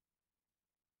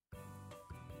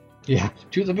 Yeah,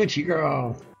 to the bitchy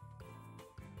girl.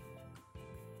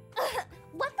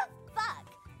 What the fuck?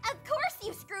 Of course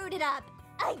you screwed it up.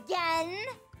 Again?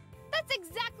 That's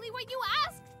exactly what you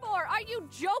asked for! Are you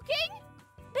joking?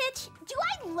 Bitch, do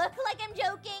I look like I'm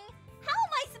joking? How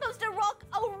am I supposed to rock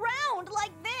around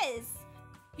like this?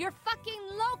 You're fucking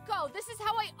loco! This is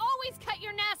how I always cut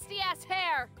your nasty ass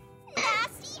hair!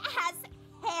 Nasty ass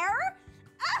hair?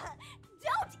 Ugh,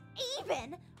 don't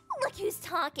even! Look who's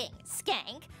talking,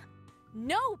 skank.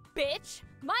 No, bitch!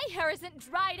 My hair isn't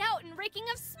dried out and reeking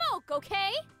of smoke,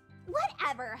 okay?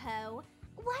 Whatever, ho.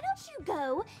 Why don't you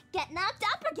go get knocked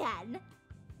up again?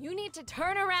 You need to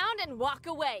turn around and walk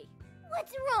away.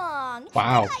 What's wrong?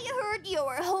 Wow. I hurt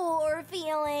your whore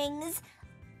feelings.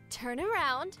 Turn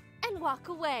around and walk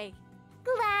away.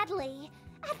 Gladly.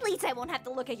 At least I won't have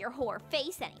to look at your whore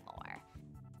face anymore.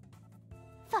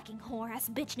 Fucking whore-ass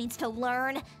bitch needs to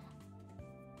learn.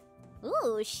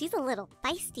 Ooh, she's a little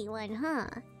feisty one, huh?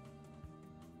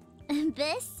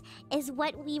 This is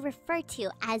what we refer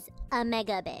to as a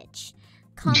mega bitch.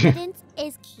 Confidence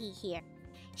is key here.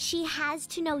 She has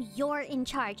to know you're in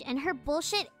charge, and her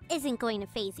bullshit isn't going to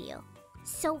faze you.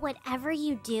 So whatever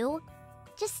you do,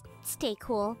 just stay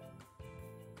cool.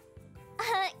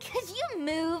 Could you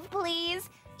move, please?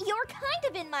 You're kind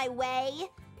of in my way.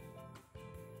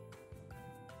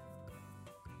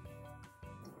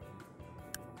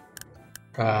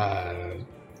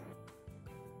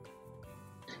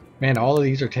 Man, all of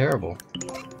these are terrible.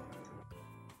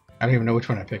 I don't even know which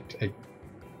one I picked.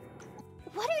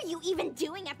 What are you even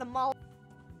doing at the mall?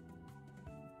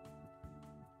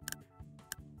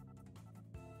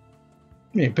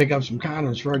 We need to pick up some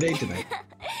condoms for our date tonight.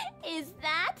 Is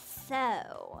that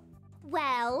so?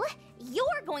 Well,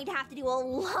 you're going to have to do a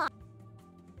lot.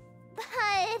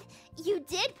 But you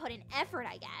did put in effort,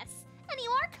 I guess. And you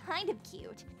are kind of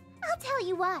cute. I'll tell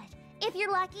you what, if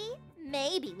you're lucky,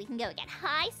 maybe we can go get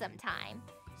high sometime.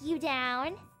 You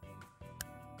down?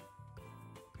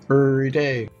 Every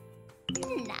day.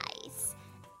 Nice.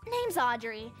 Name's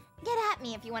Audrey. Get at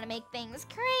me if you want to make things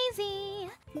crazy.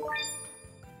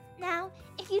 Now,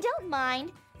 if you don't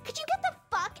mind, could you get the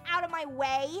fuck out of my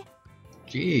way?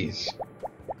 Jeez.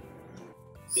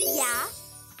 Yeah?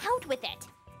 Out with it.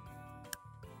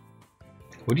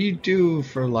 What do you do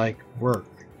for, like, work?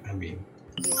 I mean...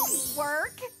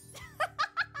 Work?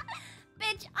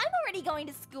 Bitch, I'm already going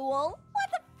to school. What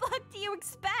the fuck do you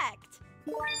expect?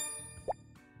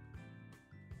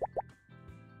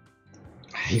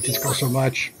 I hate this girl so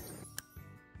much.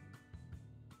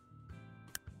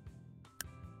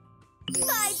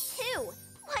 5'2".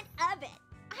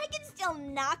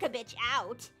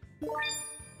 out.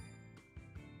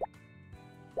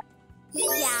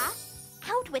 Yeah,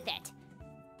 out with it.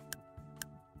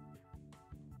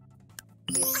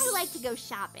 I like to go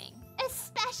shopping,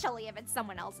 especially if it's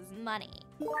someone else's money.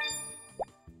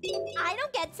 I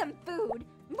don't get some food,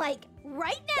 like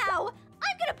right now,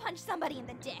 I'm gonna punch somebody in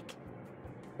the dick.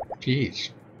 Jeez.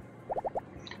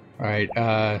 Alright,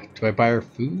 do I buy her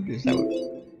food? Is that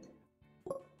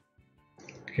what...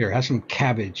 Here, have some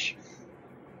cabbage.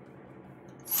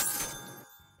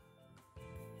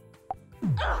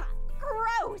 Ugh,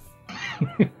 gross!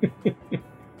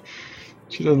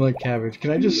 She doesn't like cabbage.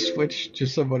 Can I just switch to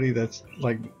somebody that's,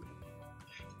 like,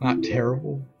 not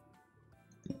terrible?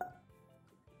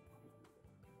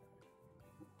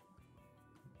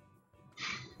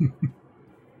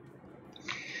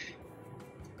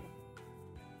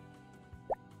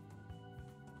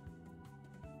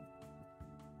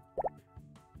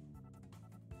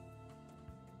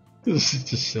 This is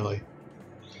just silly.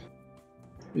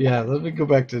 Yeah, let me go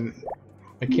back to...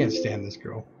 I can't stand this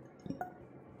girl.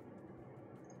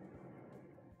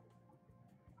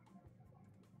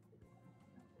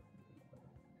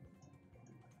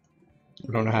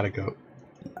 I don't know how to go.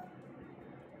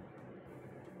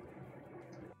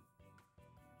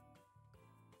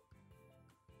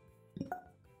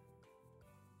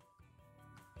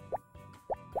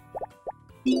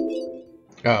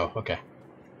 Oh, okay.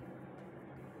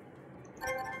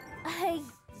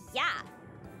 Yeah.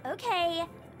 Okay,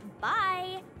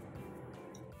 bye.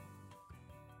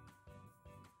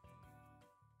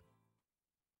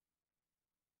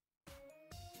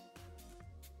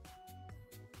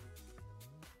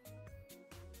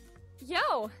 Yo,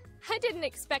 I didn't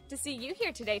expect to see you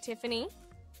here today, Tiffany.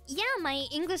 Yeah, my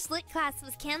English Lit class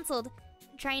was canceled.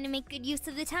 Trying to make good use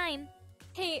of the time.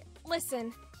 Hey,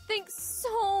 listen, thanks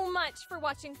so much for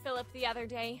watching Philip the other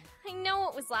day. I know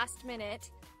it was last minute.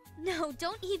 No,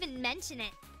 don't even mention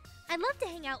it. I'd love to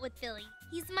hang out with Billy.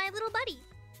 He's my little buddy.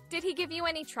 Did he give you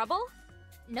any trouble?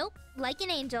 Nope, like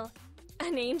an angel.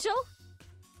 An angel?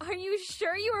 Are you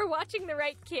sure you were watching the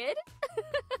right kid?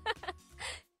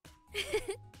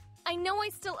 I know I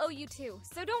still owe you too,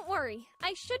 so don't worry.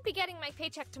 I should be getting my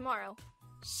paycheck tomorrow.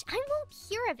 Shh, I won't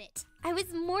hear of it. I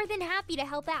was more than happy to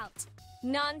help out.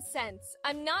 Nonsense.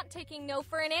 I'm not taking no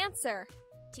for an answer.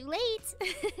 Too late.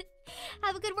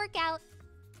 Have a good workout.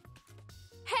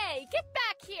 Hey, get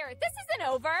back here! This isn't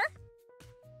over!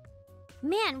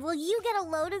 Man, will you get a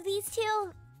load of these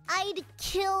two? I'd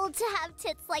kill to have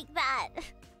tits like that.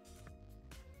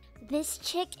 This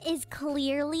chick is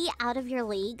clearly out of your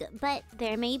league, but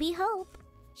there may be hope.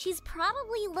 She's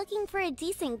probably looking for a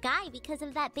decent guy because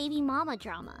of that baby mama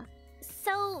drama.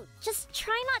 So just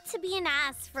try not to be an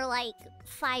ass for like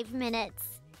 5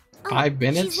 minutes. 5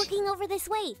 minutes? She's looking over this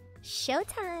way.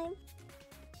 Showtime.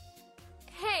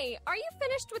 Hey, are you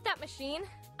finished with that machine?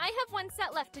 I have one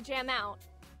set left to jam out.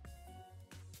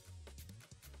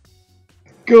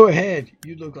 Go ahead.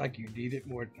 You look like you need it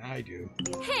more than I do.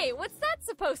 Hey, what's that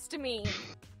supposed to mean?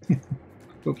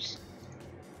 Oops.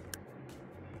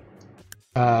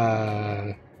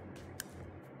 I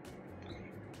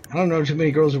don't know too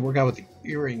many girls who work out with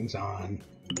earrings on.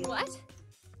 What?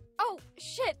 Oh,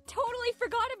 shit, totally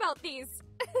forgot about these.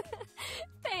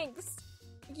 Thanks.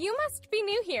 You must be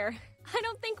new here. I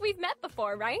don't think we've met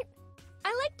before, right?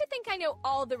 I like to think I know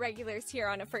all the regulars here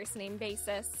on a first-name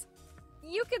basis.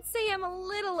 You could say I'm a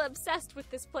little obsessed with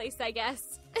this place, I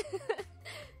guess.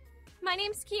 My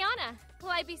name's Kiana. Will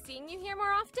I be seeing you here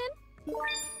more often?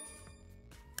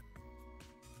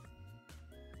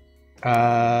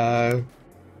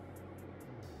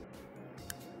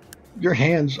 Your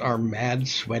hands are mad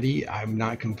sweaty. I'm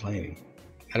not complaining.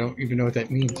 I don't even know what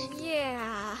that means.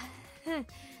 Yeah,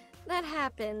 that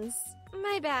happens.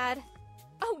 My bad.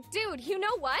 Oh, dude, you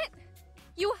know what?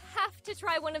 You have to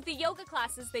try one of the yoga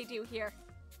classes they do here.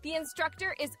 The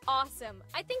instructor is awesome.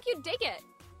 I think you'd dig it.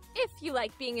 If you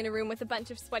like being in a room with a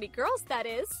bunch of sweaty girls, that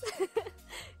is.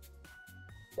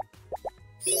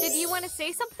 Did you want to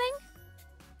say something?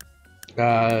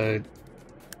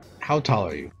 How tall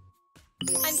are you?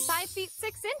 I'm 5 feet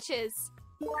 6 inches.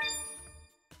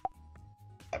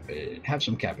 Have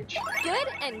some cabbage. Good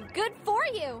and good for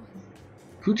you.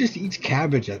 Who just eats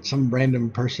cabbage that some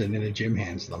random person in a gym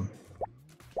hands them?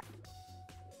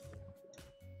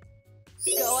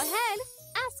 Go ahead.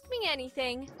 Ask me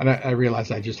anything. And I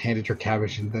realized I just handed her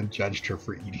cabbage and then judged her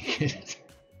for eating it.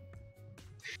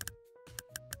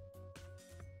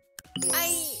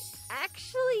 I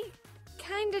actually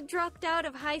kind of dropped out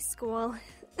of high school.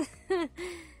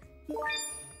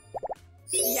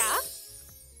 Yeah?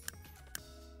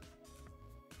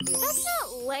 That's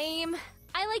not lame.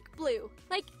 I like blue,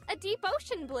 like a deep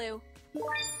ocean blue.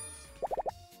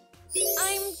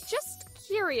 I'm just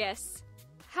curious.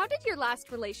 How did your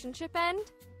last relationship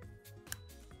end?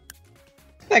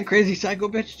 That crazy psycho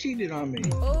bitch cheated on me.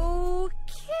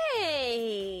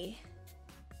 Okay.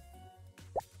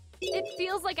 It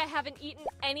feels like I haven't eaten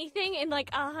anything in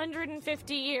like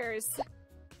 150 years.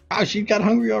 Wow, she got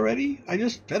hungry already? I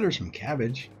just fed her some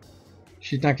cabbage.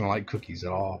 She's not gonna like cookies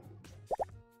at all.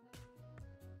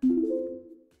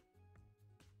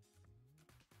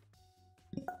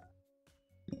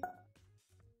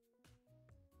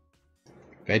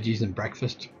 Veggies and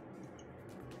breakfast.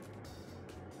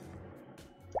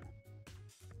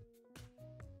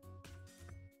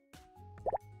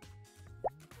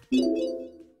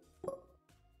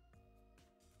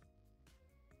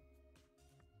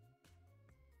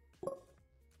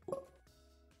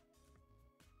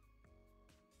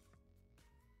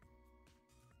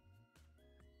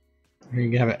 You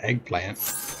can have an eggplant.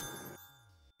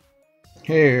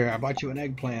 Here, I bought you an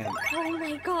eggplant. Oh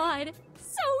my god,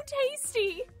 so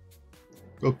tasty!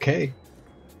 Okay,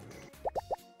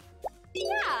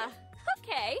 Yeah,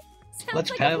 okay. Sounds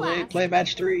let's like a blast. play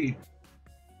match 3.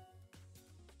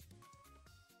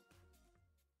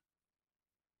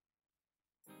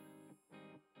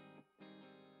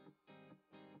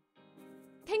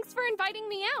 Thanks for inviting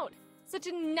me out. Such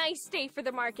a nice day for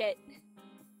the market.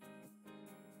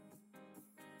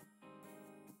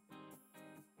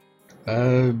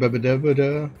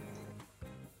 Ba-ba-da-ba-da.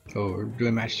 Oh, we're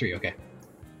doing match 3, okay.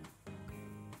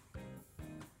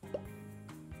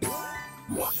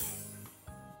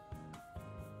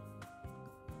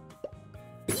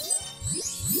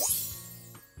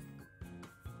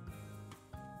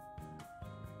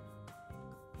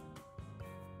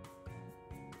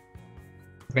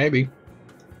 Maybe.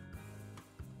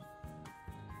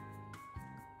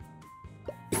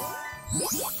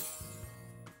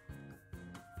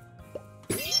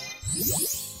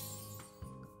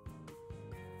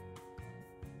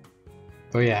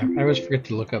 Oh yeah, I always forget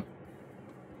to look up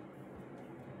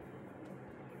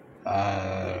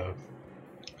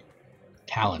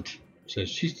talent. So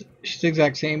she's the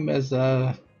exact same as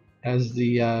Daria.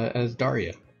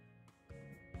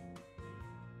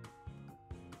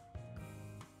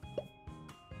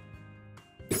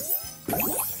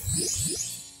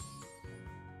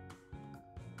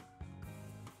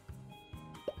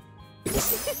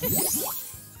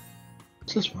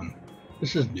 What's this one?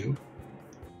 This is new.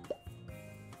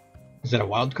 Is that a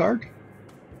wild card?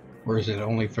 Or is it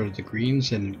only for the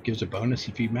greens and gives a bonus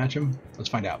if you match them? Let's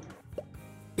find out.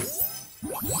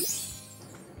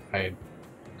 I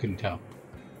couldn't tell.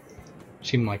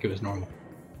 Seemed like it was normal.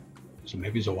 So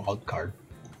maybe it's a wild card.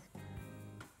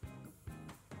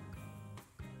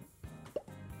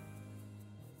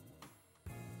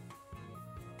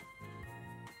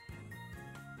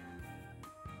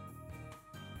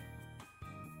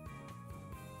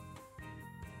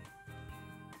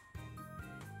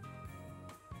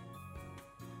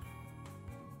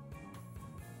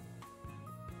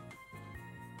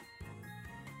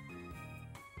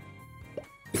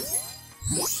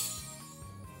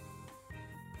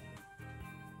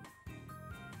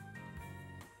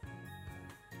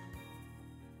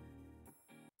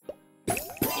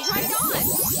 Right on!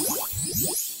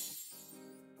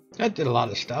 That did a lot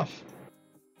of stuff.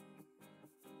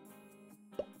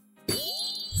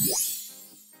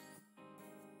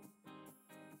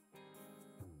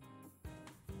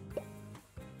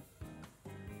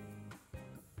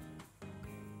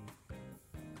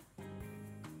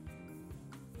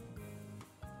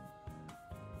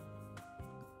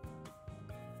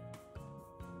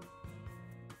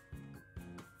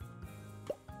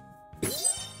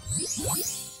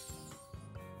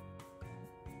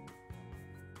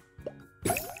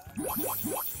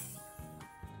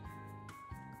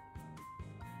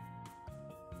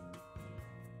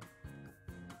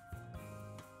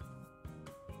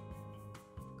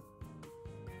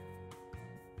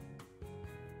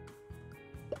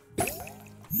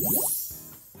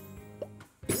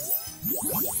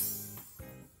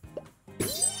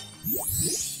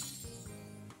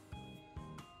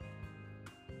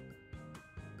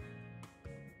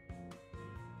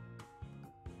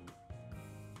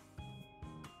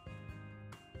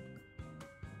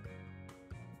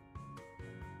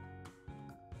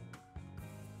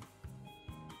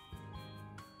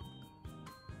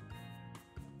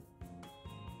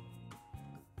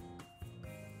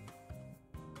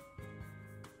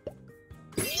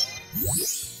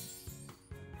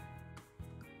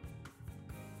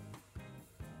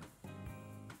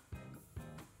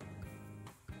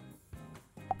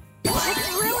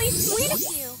 That's really sweet of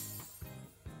you.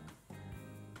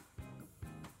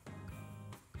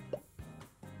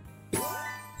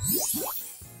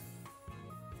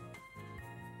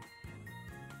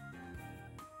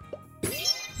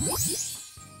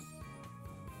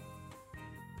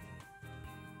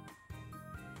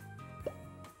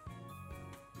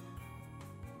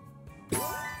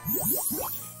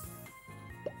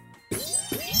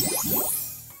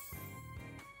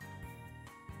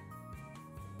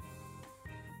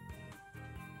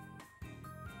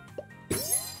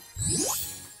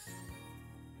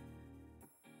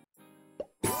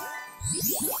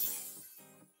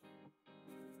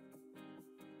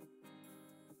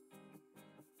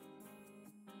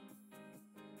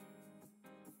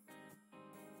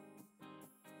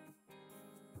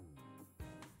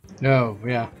 No,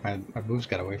 yeah, my moves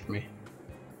got away from me.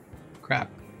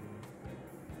 Crap.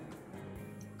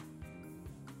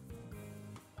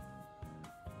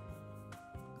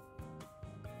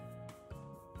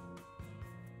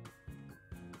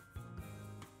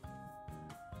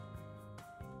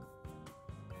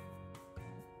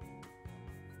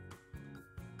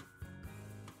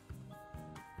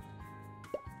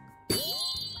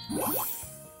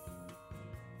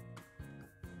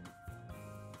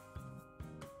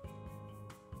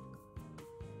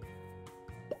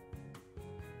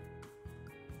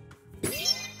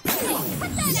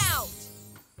 Cut that out!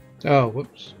 Oh,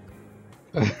 whoops.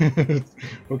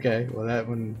 Okay, well that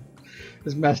one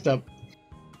is messed up.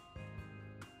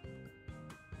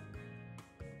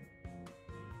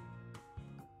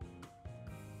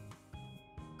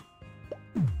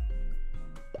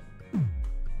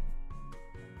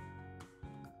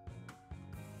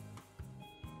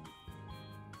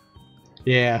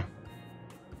 Yeah.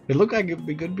 It looked like it'd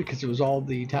be good because it was all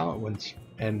the talent ones,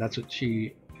 and that's what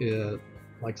she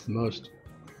likes the most.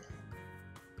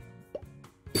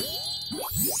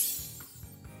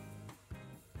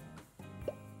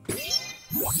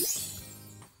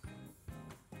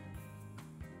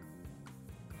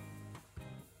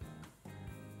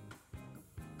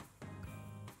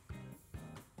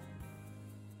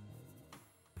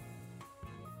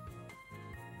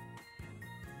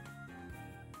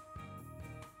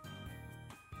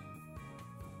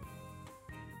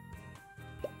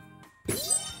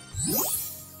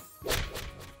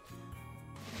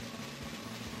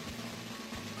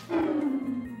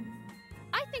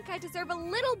 I think I deserve a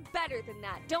little better than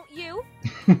that, don't you?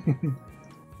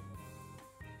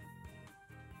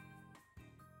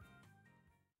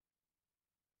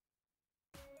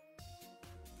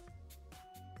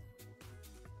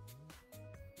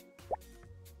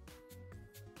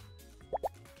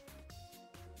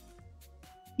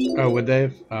 Oh, would they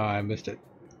have? Oh, I missed it.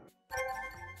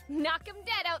 Knock 'em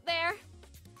dead out there.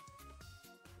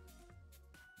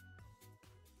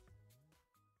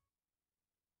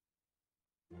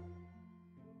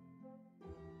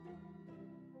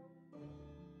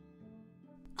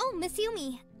 Oh, Miss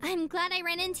Yumi, I'm glad I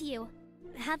ran into you.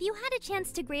 Have you had a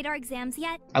chance to grade our exams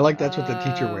yet? I like that's what the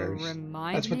teacher wears.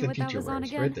 Remind That's what me the what that teacher was on wears,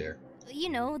 again? right there. You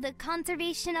know, the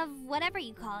conservation of whatever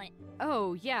you call it.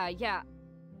 Oh, yeah.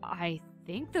 I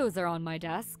think those are on my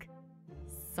desk.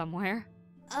 Somewhere.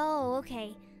 Oh,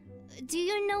 okay. Do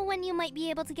you know when you might be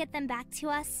able to get them back to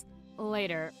us?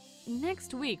 Later.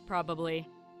 Next week, probably.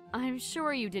 I'm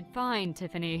sure you did fine,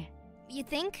 Tiffany. You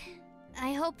think?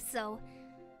 I hope so.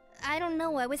 I don't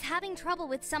know, I was having trouble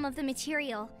with some of the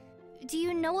material. Do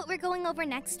you know what we're going over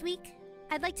next week?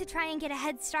 I'd like to try and get a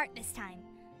head start this time.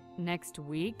 Next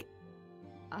week?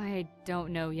 I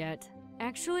don't know yet.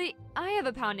 Actually, I have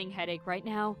a pounding headache right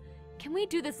now. Can we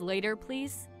do this later,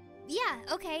 please? Yeah,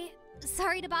 okay.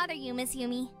 Sorry to bother you, Miss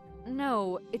Yumi.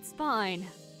 No, it's fine.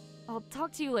 I'll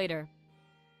talk to you later.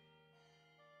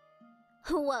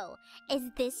 Whoa, is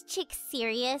this chick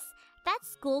serious? That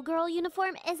schoolgirl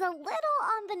uniform is a little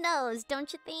on the nose,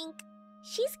 don't you think?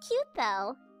 She's cute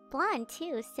though. Blonde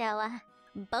too, so,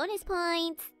 bonus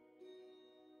points.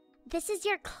 This is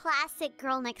your classic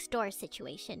girl next door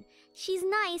situation. She's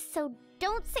nice, so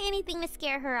don't say anything to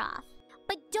scare her off.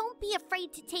 But don't be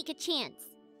afraid to take a chance.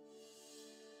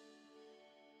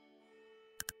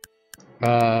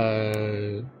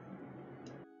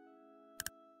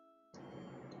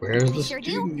 Where's the Sure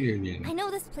do. student union? I know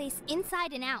this place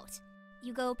inside and out.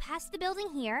 You go past the building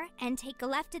here and take a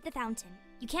left at the fountain.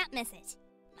 You can't miss it.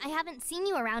 I haven't seen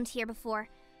you around here before.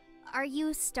 Are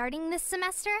you starting this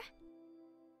semester?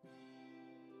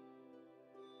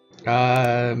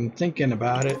 I'm thinking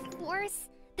about it. Of course.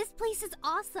 This place is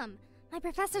awesome. My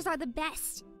professors are the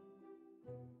best.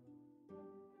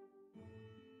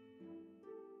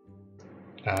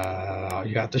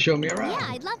 You have to show me around. Yeah,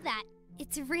 I'd love that.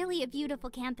 It's really a beautiful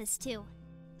campus, too.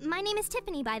 My name is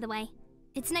Tiffany, by the way.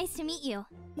 It's nice to meet you.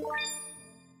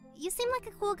 You seem like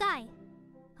a cool guy.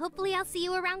 Hopefully I'll see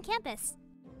you around campus.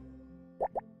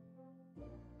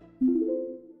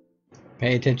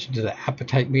 Pay attention to the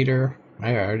appetite meter.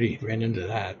 I already ran into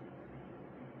that.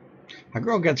 A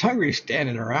girl gets hungry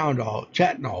standing around all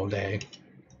chatting all day.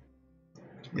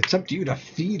 It's up to you to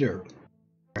feed her,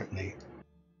 apparently.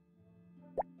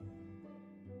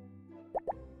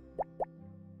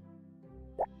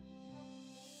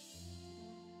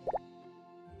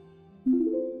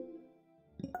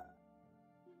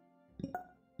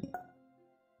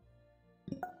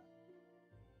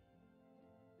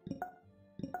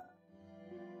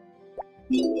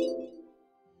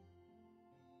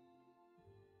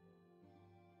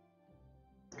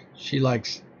 She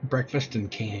likes breakfast and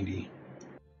candy.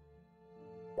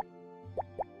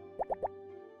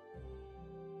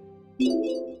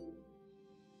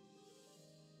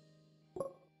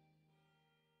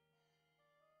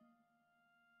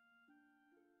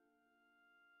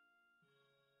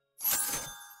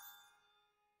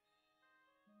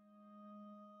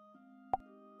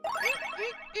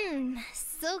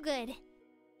 So good.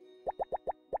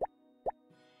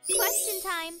 Question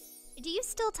time. Do you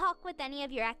still talk with any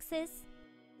of your exes?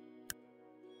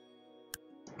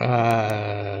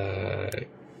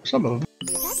 Some of them.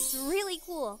 That's really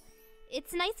cool.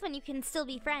 It's nice when you can still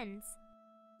be friends.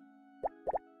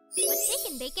 What's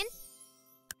shaking, Bacon?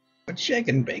 What's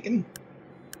shaking, Bacon?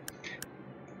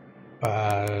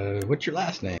 What's your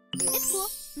last name? It's cool.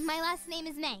 My last name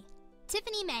is May.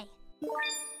 Tiffany May.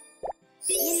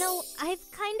 You know,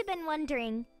 I've kind of been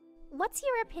wondering, what's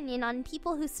your opinion on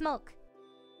people who smoke?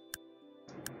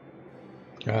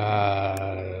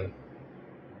 Fine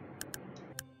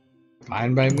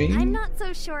by me? I'm not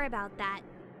so sure about that.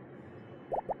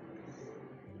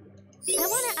 I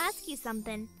want to ask you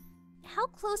something. How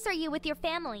close are you with your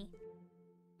family?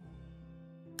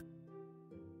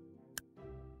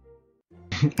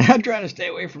 I'm trying to stay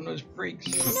away from those freaks.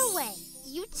 No way.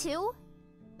 You too?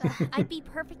 Ugh, I'd be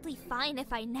perfectly fine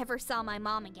if I never saw my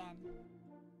mom again.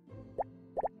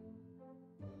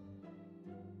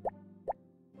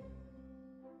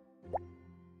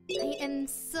 I am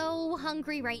so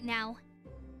hungry right now.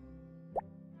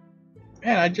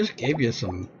 Man, I just gave you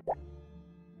some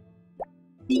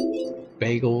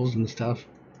bagels and stuff.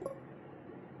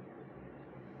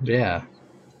 Yeah.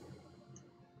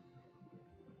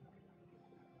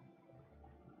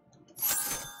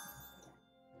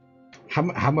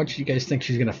 How much do you guys think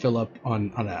she's gonna fill up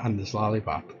on this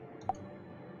lollipop?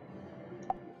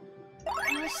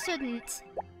 I shouldn't.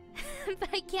 But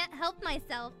I can't help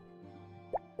myself.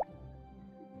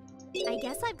 I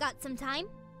guess I've got some time.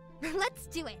 Let's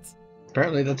do it.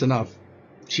 Apparently that's enough.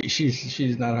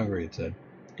 She's not hungry, it said.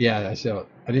 Yeah, I saw.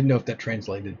 I didn't know if that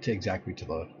translated to exactly to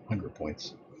the hunger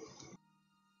points.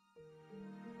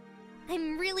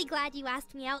 I'm really glad you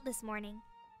asked me out this morning.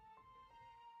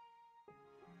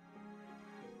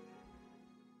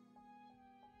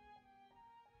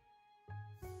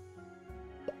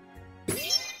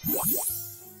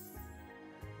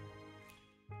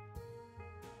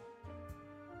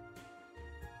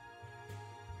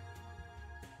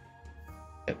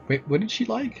 Wait, what did she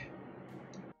like?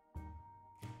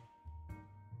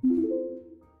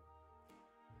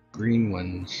 Green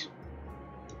ones.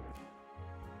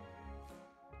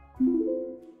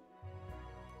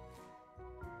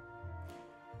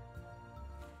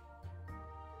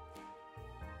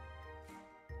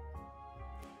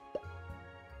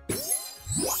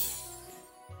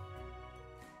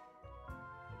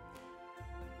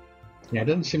 Yeah, it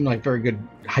doesn't seem like very good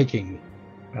hiking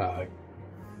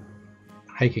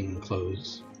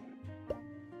clothes.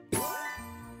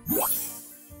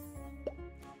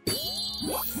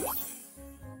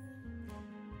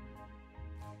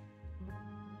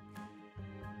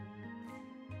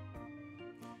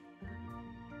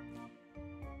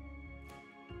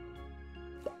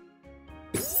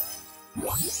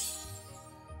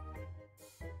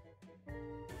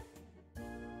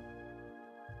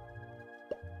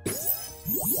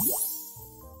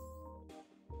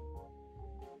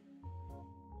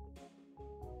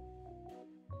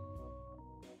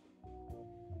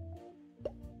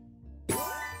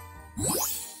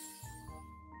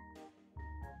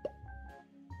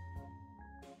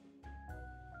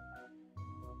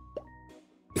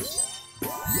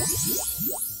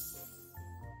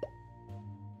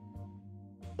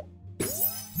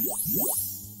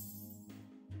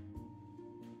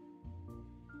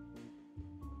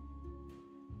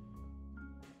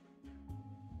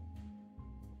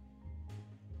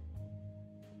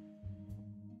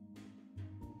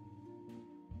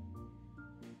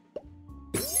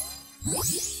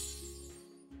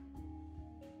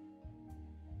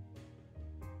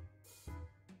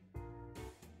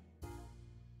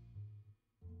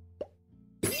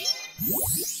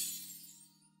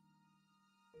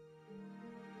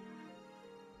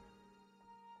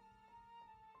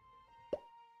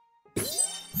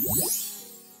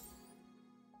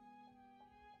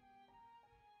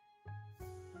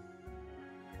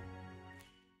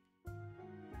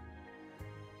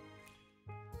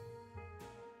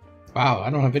 Wow, I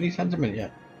don't have any sentiment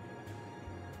yet.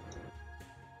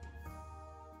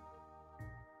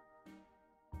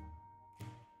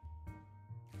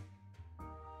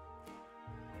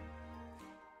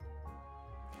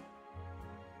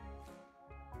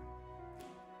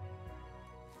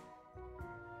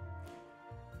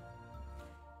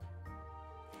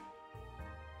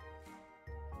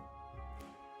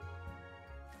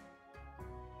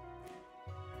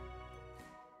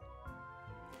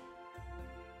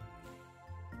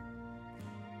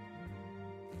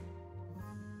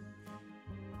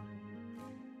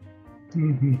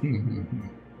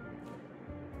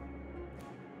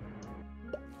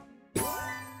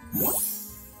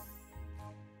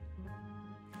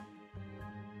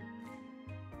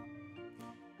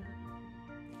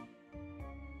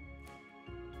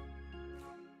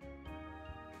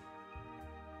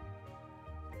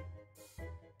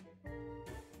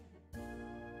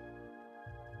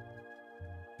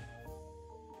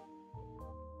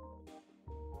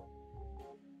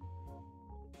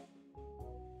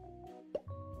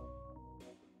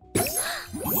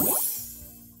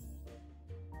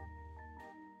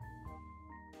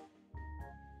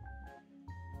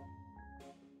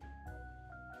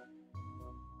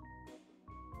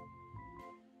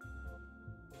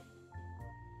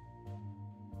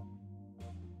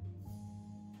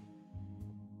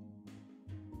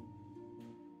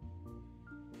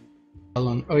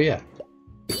 Oh yeah,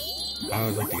 I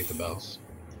would like to get the bells.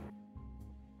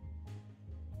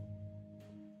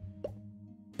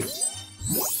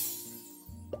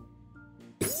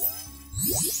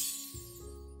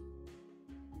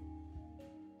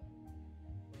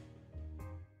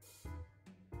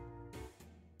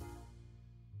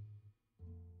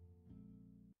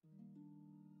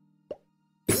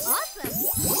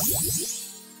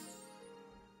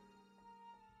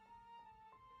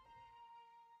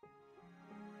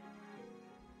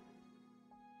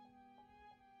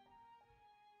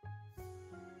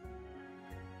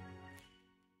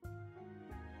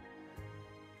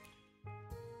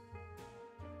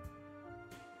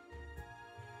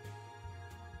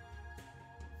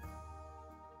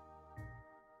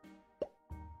 For me?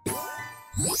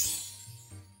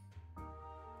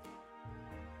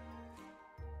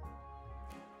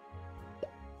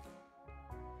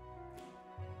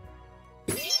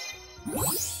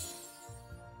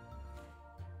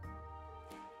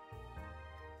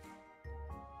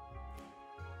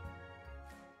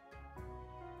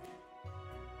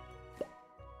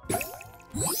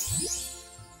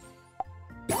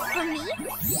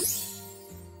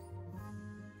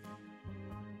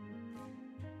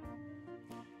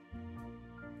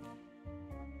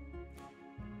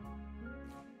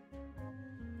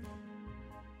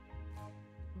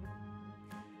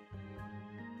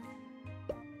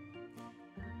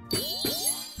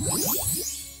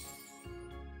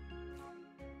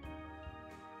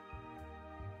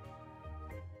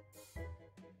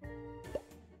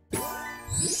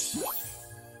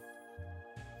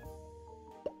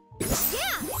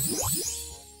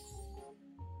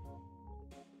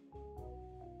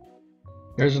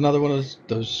 There's another one of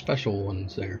those special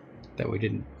ones there that we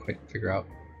didn't quite figure out.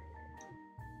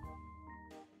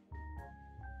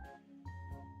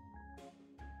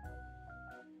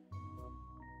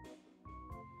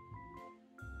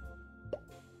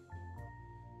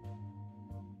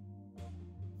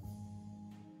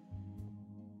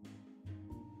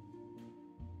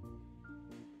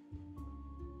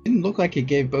 Didn't look like it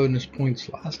gave bonus points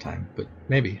last time, but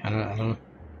maybe. I don't know.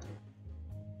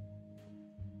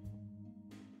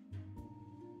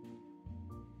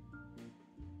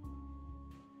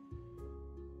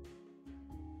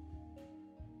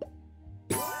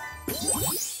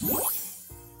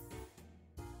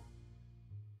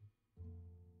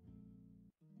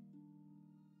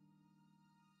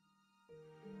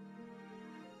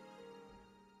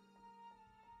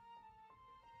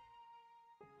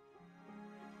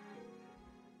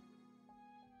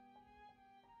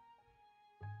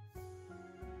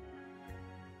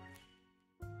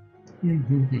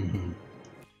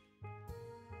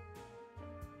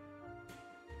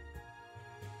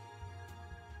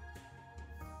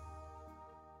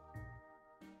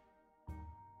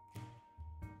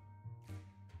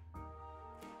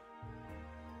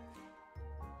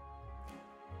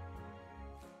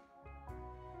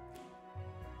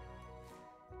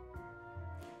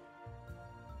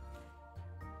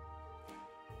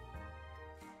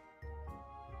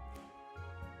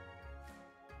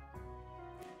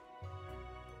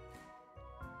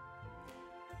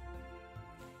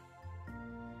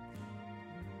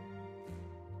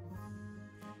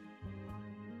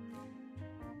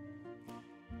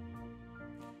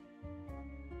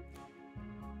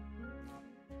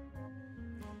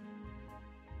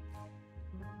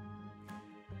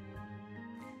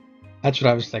 That's what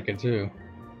I was thinking too.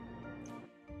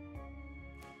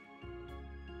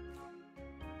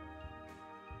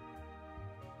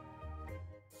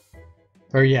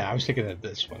 Or yeah, I was thinking of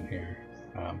this one here.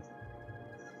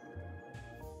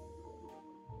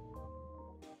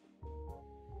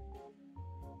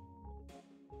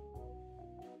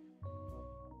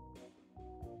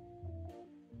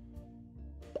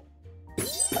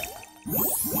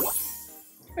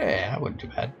 Yeah, that wasn't too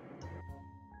bad.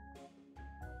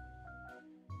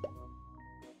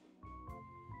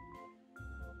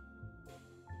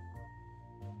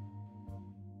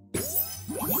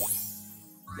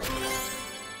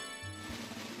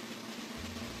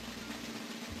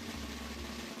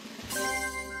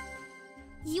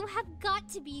 You have got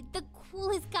to be the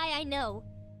coolest guy I know.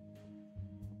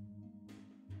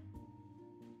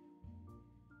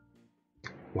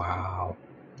 Wow.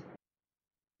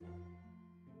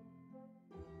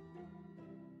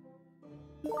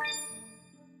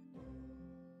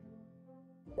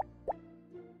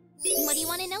 What do you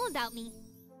want to know about me?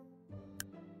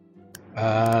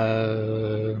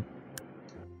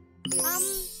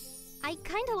 I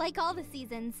kind of like all the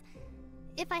seasons.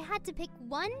 If I had to pick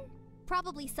one,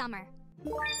 probably summer.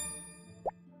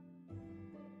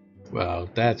 Well,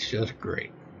 that's just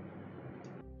great.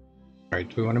 Alright,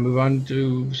 do we want to move on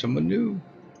to someone new?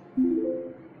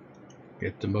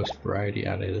 Get the most variety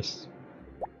out of this.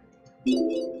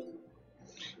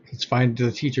 Let's find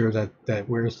the teacher that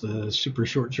wears the super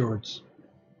short shorts.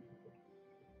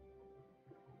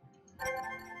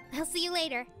 I'll see you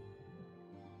later.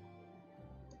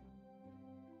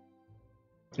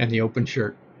 And the open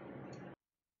shirt.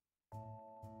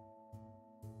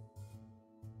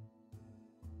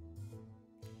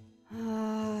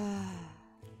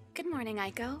 Good morning,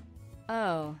 Aiko.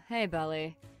 Oh, hey,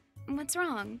 Belly. What's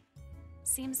wrong?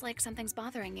 Seems like something's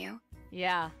bothering you.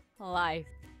 Yeah, life.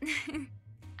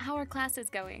 How are classes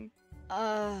going?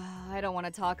 I don't want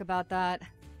to talk about that.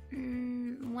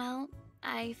 Well,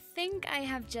 I think I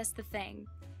have just the thing.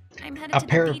 I'm headed A to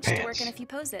pair the of beach to work pants. in a few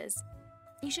poses.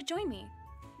 You should join me.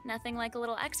 Nothing like a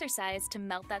little exercise to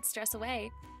melt that stress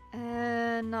away.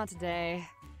 Not today.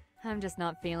 I'm just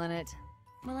not feeling it.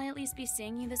 Will I at least be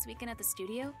seeing you this weekend at the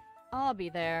studio? I'll be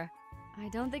there. I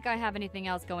don't think I have anything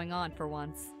else going on for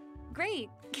once. Great!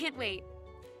 Can't wait.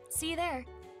 See you there.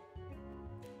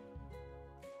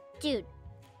 Dude,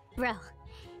 bro,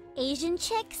 Asian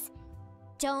chicks?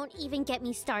 Don't even get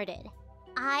me started.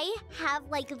 I have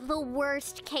like the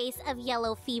worst case of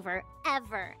yellow fever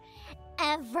ever.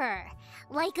 Ever.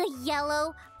 Like a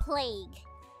yellow plague.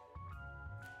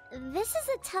 This is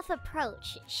a tough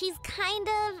approach. She's kind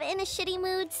of in a shitty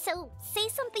mood, so say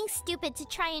something stupid to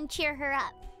try and cheer her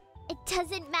up. It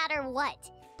doesn't matter what.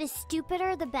 The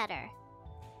stupider, the better.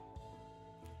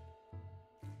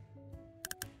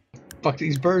 Fuck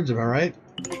these birds, am I right?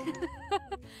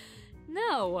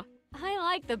 No, I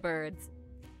like the birds.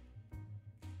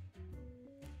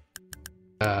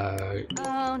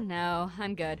 Oh no,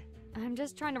 I'm good. I'm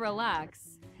just trying to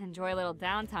relax, enjoy a little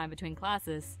downtime between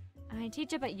classes. I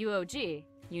teach up at UOG.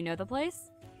 You know the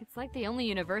place? It's like the only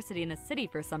university in the city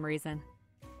for some reason.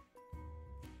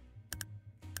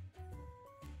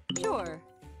 Sure.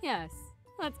 Yes.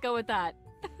 Let's go with that.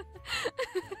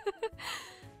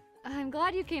 I'm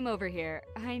glad you came over here.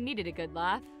 I needed a good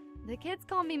laugh. The kids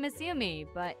call me Miss Yumi,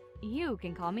 but you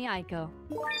can call me Aiko.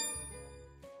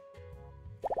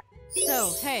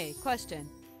 So, hey, question.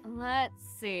 Let's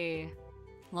see.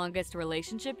 Longest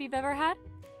relationship you've ever had?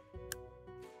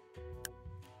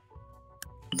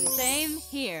 Same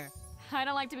here. I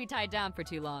don't like to be tied down for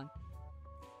too long.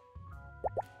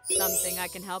 Something I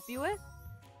can help you with?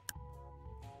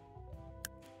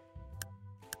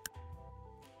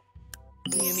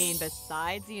 You mean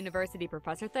besides the university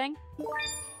professor thing?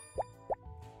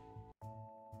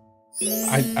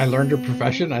 I learned her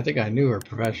profession. I think I knew her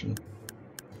profession.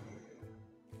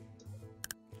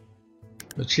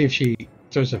 Let's see if she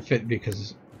throws a fit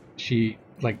because she,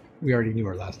 like, we already knew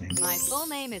her last name. My full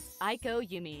name is Aiko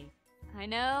Yumi. I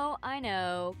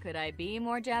know. Could I be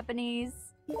more Japanese?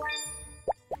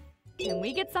 Can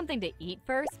we get something to eat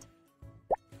first?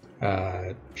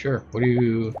 Sure. What do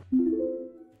you...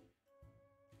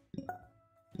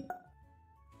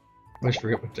 I always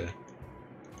forget what the...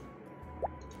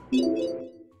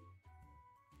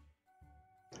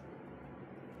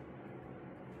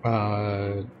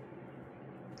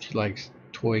 She likes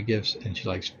toy gifts and she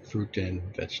likes fruit and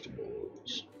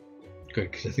vegetables.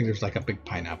 Good, because I think there's like a big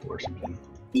pineapple or something.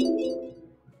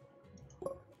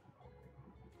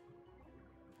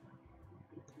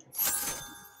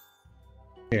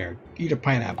 Here, eat a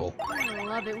pineapple. I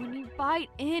love it when you bite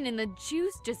in and the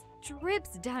juice just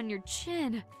drips down your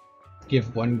chin.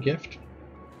 Give one gift?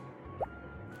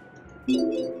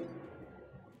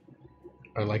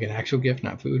 Or like an actual gift,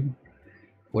 not food?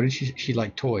 What did she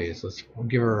like toys? We'll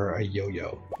give her a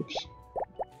yo-yo. Oops.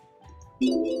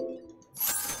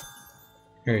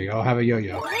 Here you go, I'll have a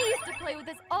yo-yo. I used to play with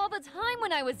this all the time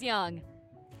when I was young.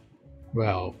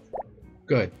 Well,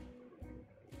 good.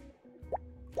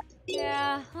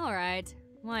 Yeah, alright.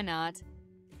 Why not?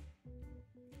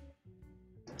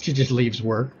 She just leaves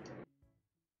work.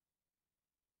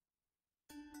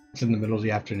 It's in the middle of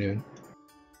the afternoon.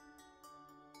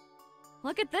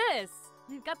 Look at this!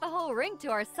 We've got the whole rink to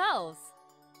ourselves.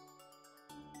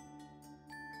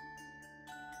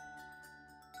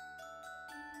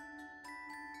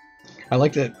 I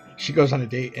like that she goes on a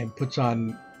date and puts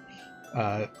on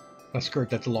a skirt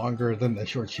that's longer than the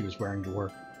shorts she was wearing to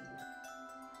work.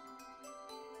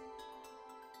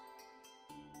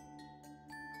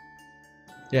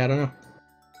 Yeah, I don't know.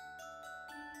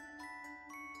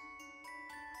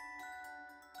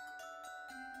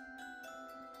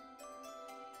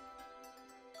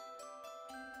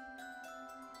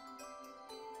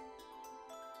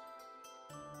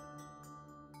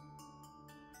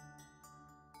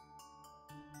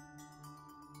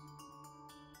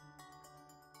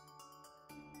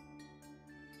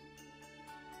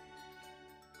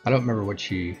 I don't remember what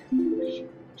she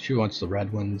wants. The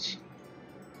red ones,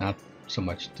 not so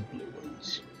much the blue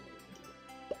ones.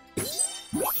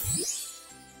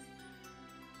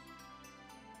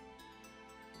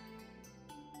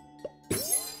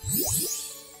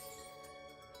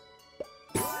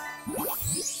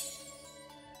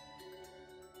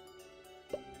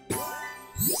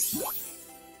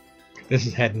 This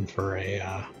is heading for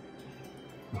a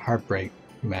heartbreak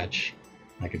match.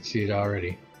 I can see it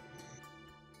already.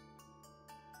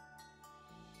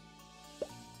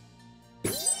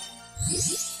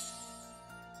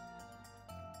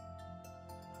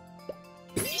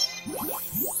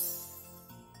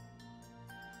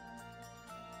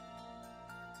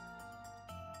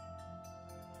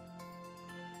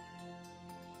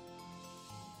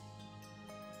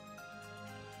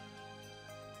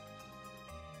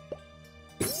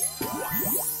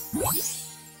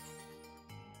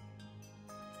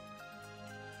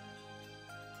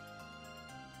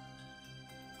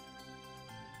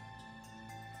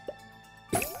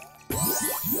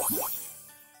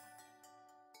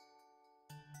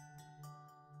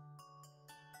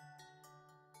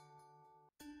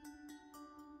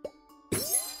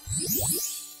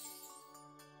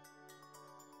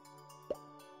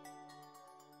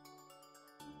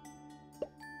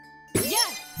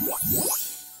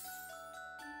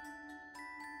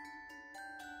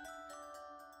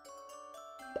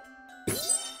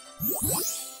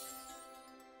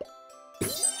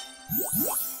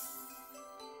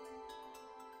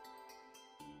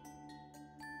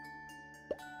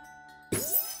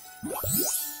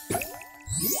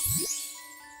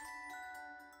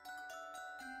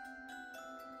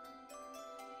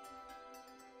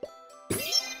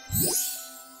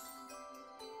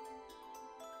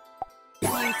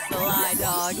 You sly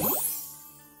dog.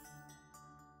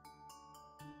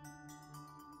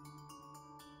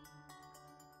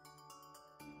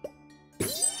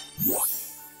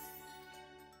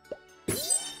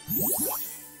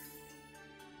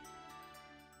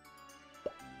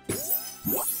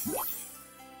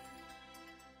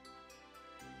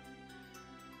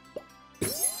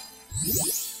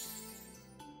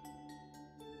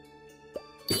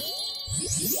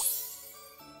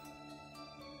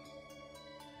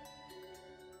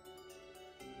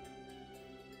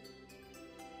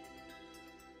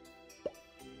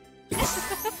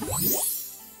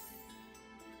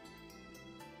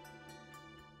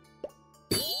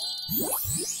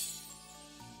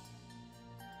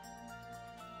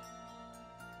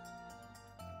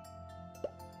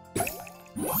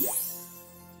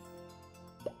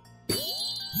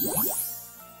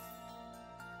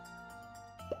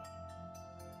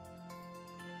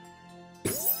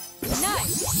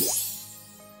 Nice!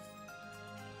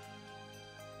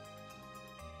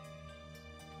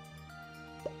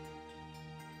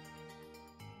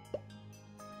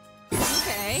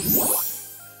 Okay.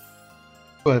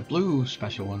 Oh, a blue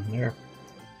special one there.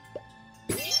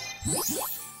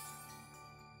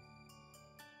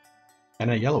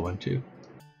 And a yellow one too.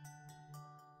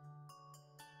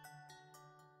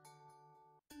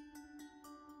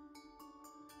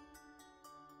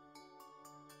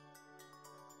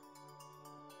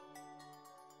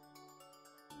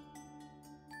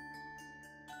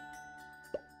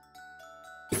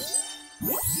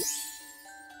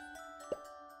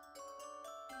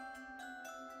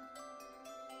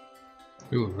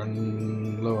 Ooh,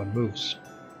 run low on moves.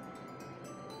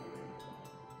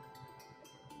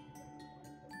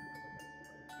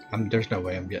 There's no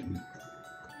way I'm getting...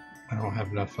 I don't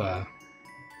have enough, The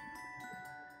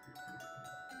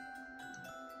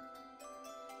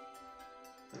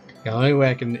only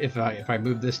way I can... If I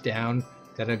move this down,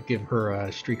 that'll give her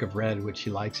a streak of red, which she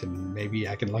likes, and maybe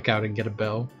I can luck out and get a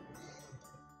bell.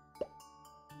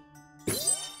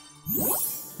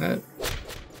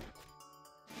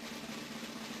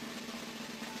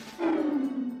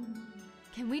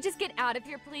 Can we just get out of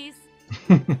here, please?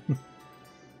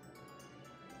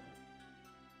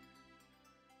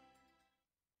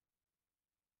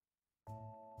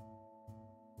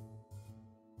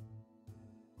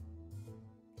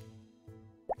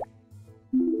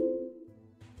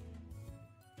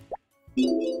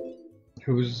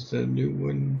 Who's the new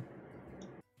one?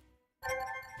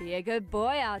 Be a good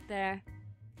boy out there.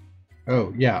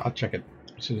 Oh, yeah, I'll check it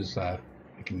as soon as I'm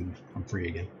free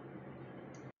again.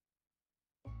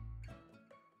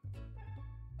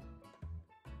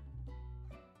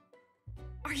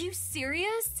 Are you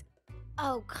serious?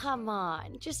 Oh, come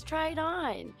on. Just try it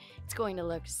on. It's going to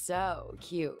look so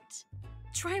cute.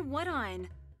 Try what on?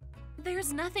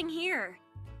 There's nothing here.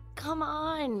 Come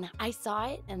on. I saw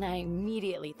it and I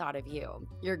immediately thought of you.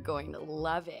 You're going to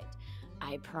love it.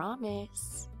 I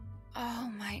promise.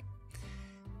 Oh my...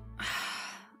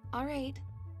 All right.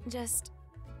 Just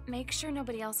make sure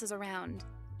nobody else is around.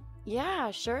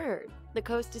 Yeah, sure. The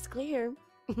coast is clear.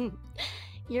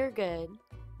 You're good.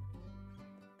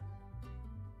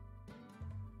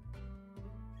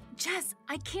 Jess,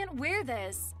 I can't wear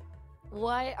this.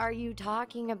 What are you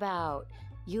talking about?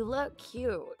 You look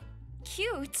cute.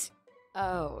 Cute?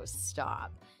 Oh,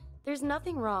 stop. There's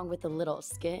nothing wrong with a little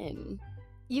skin.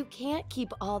 You can't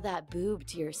keep all that boob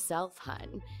to yourself,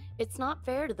 hun. It's not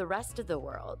fair to the rest of the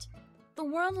world. The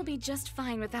world will be just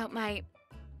fine without my...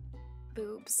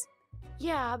 boobs.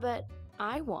 Yeah, but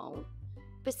I won't.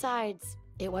 Besides,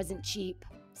 it wasn't cheap.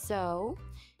 So,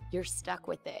 you're stuck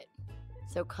with it.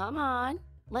 So come on,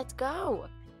 let's go.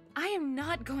 I am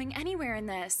not going anywhere in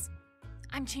this.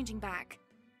 I'm changing back.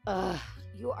 Ugh,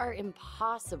 you are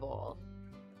impossible.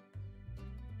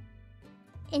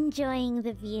 Enjoying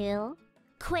the view?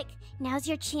 Quick, now's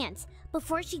your chance.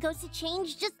 Before she goes to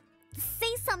change, just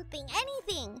say something,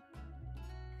 anything.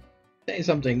 Say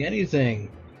something,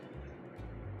 anything.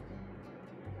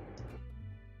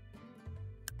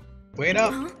 Wait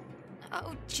up. Huh?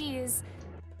 Oh, jeez.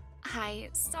 Hi,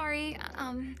 sorry,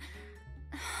 I'm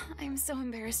so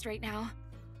embarrassed right now.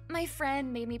 My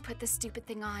friend made me put this stupid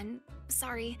thing on.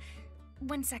 Sorry.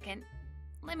 1 second.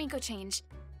 Let me go change.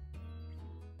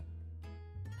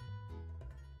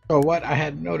 Oh, what? I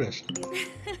hadn't noticed.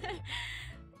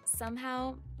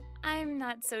 Somehow, I'm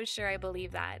not so sure I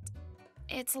believe that.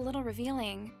 It's a little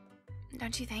revealing,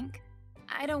 don't you think?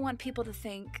 I don't want people to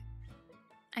think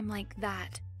I'm like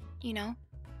that, you know?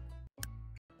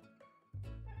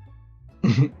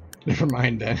 Never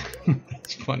mind then.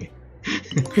 That's funny.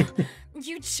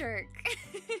 You jerk.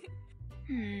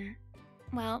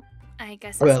 Well, I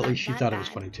guess it's Well, at not least she that thought it was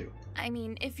bad. funny too. I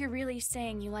mean, if you're really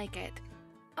saying you like it.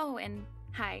 Oh, and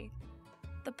hi.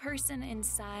 The person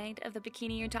inside of the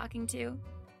bikini you're talking to,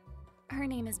 her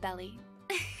name is Belly.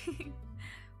 I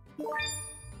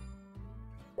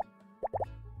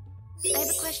have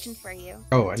a question for you.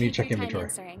 Oh, I need to Take check your time inventory.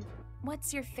 answering.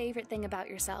 What's your favorite thing about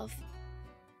yourself?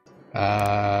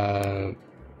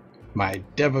 My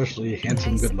devilishly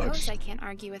handsome I good suppose looks. I can't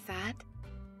argue with that.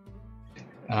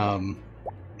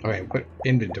 Okay, what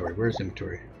inventory? Where's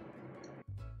inventory?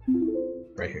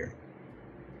 Right here.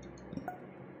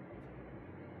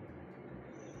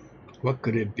 What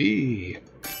could it be?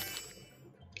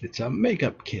 It's a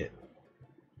makeup kit.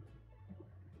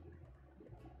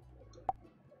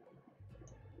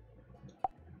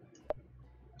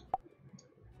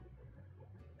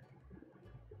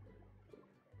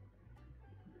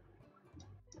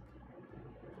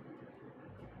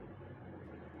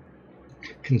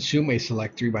 Consume a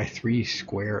select 3x3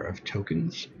 square of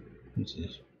tokens. This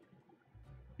is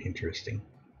interesting.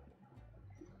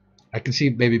 I can see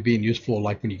maybe being useful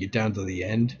like when you get down to the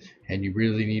end and you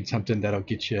really need something that'll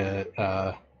get you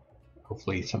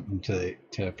hopefully something to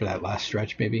for that last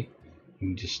stretch maybe.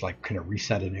 And just like kind of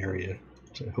reset an area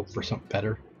to hope for something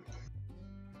better.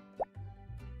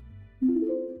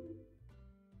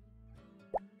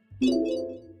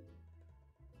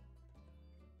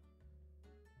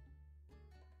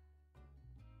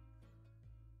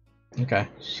 Okay,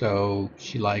 so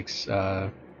she likes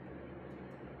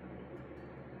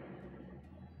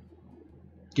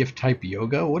gift type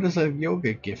yoga. What is a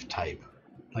yoga gift type?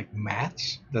 like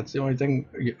mats. That's the only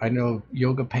thing I know.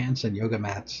 Yoga pants and yoga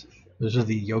mats. Those are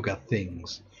the yoga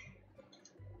things.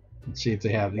 Let's see if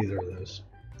they have either of those.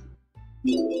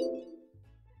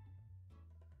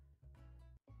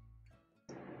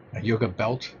 A yoga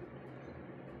belt.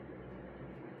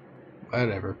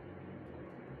 Whatever.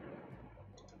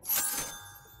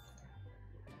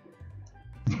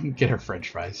 Get her French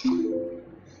fries.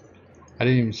 I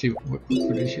didn't even see what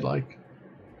food did she like.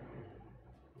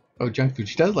 Oh, junk food.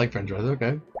 She does like French fries.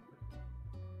 Okay.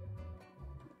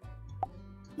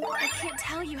 I can't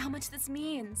tell you how much this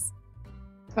means.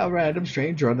 A random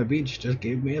stranger on the beach just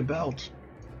gave me a belt.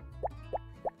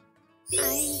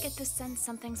 I get the sense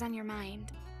something's on your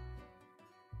mind.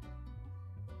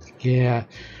 Yeah,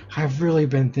 I've really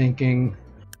been thinking.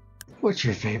 What's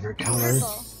your favorite color?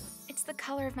 Purple. It's the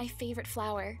color of my favorite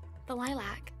flower, the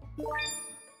lilac.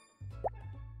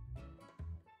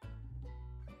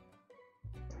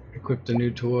 Equip the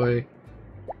new toy.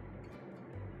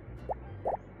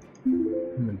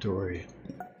 Inventory.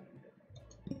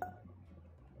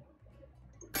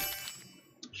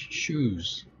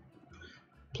 Shoes.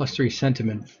 +3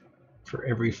 sentiment for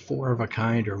every 4 of a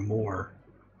kind or more.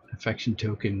 Affection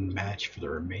token match for the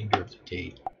remainder of the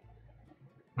date.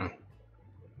 Huh.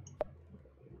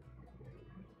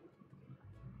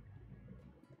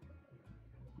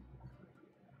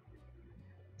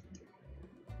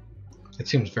 It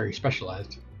seems very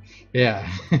specialized. Yeah.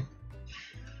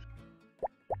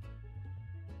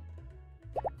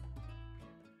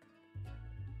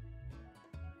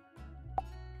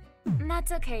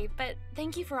 That's okay, but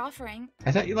thank you for offering.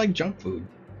 I thought you liked junk food.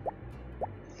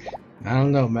 I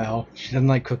don't know, Mel. She doesn't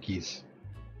like cookies.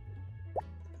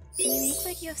 You look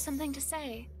like you have something to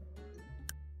say.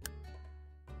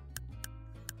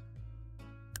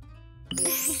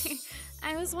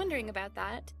 I was wondering about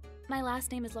that. My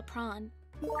last name is LePron.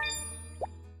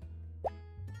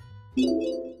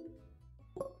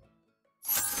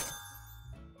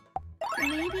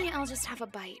 Maybe I'll just have a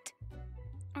bite.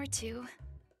 Or two.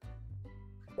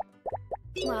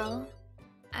 Well,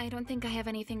 I don't think I have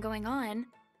anything going on.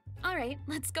 Alright,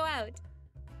 let's go out.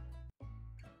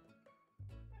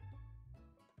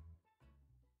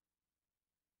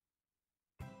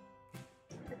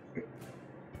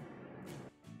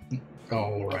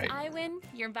 Oh, right. If I win,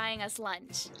 you're buying us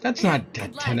lunch. That's not a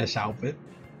Good luck. tennis outfit.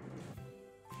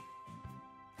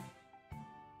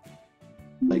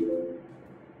 Like,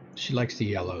 she likes the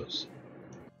yellows.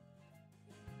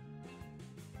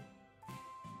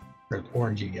 Or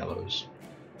orangey yellows.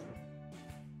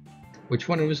 Which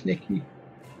one was Nikki?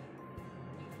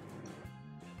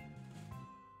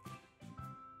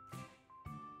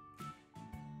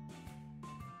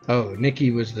 Oh,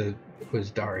 Nikki was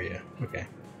Daria. Okay.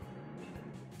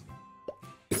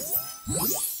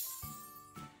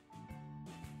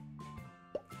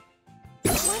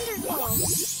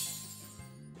 Wonderful!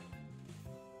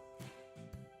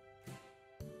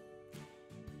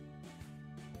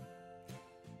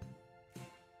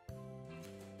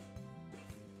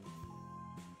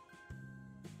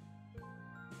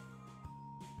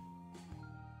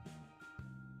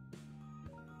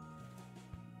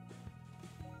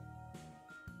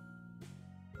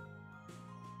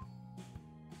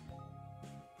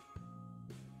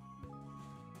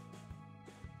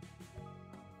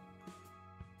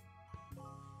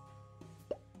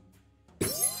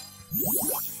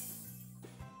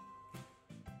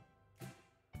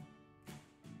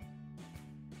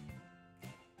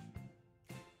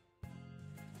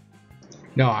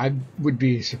 No, I would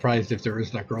be surprised if there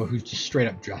isn't a girl who's just straight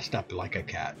up dressed up like a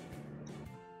cat.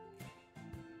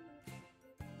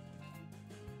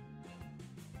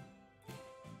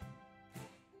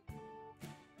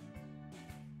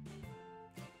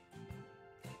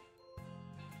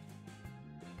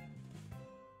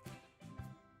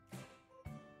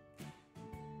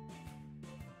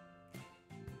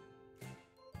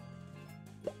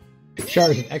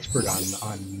 Char is an expert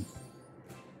on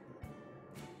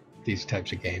these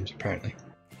types of games, apparently.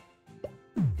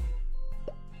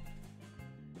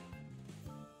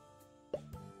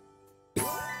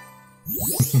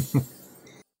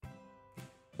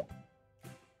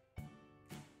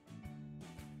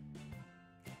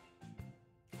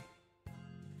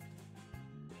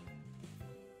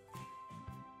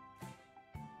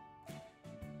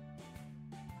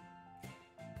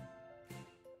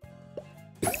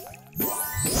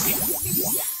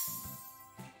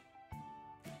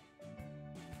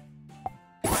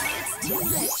 It's too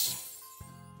much.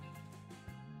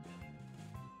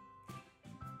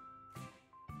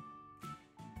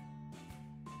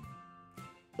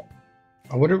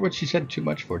 I wonder what she said too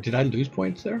much for. Did I lose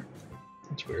points there?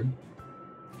 That's weird.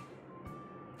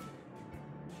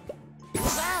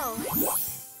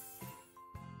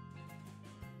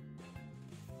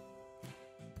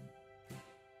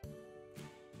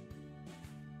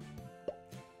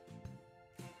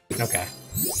 Okay.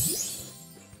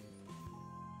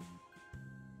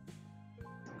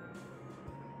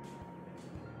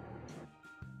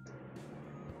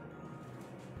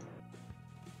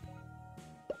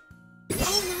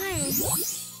 Oh my!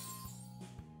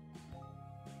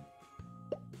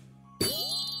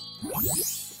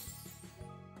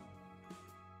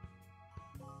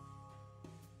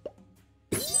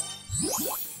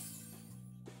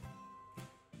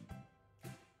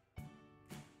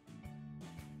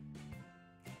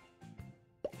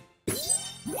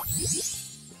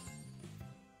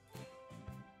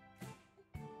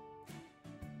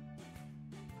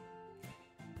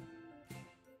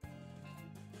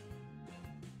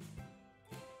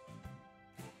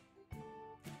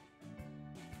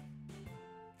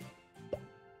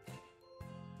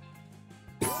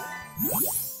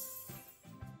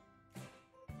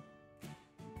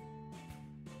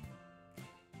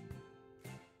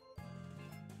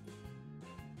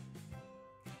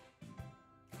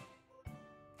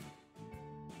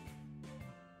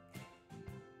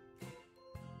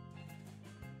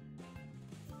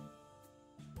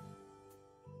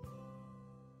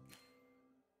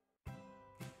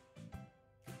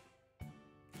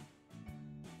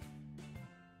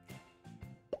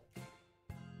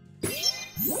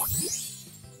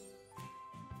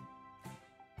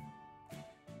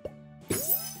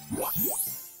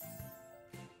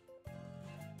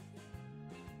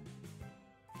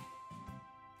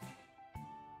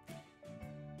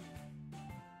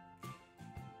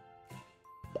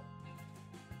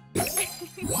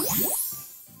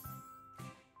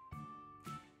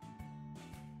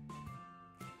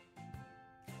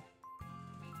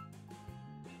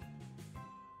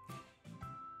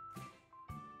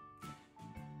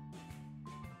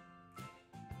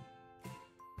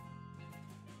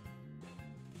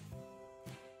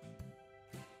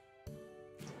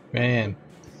 Man.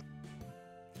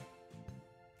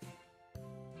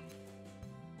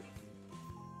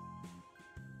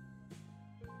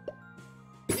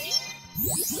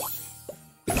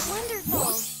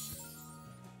 Wonderful!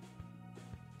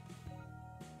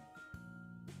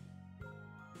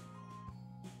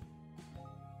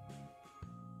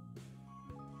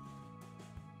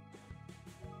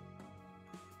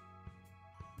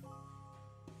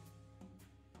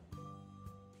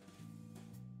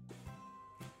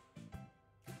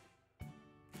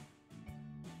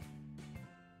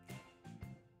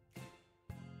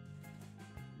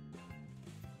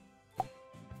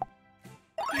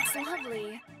 It's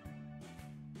lovely.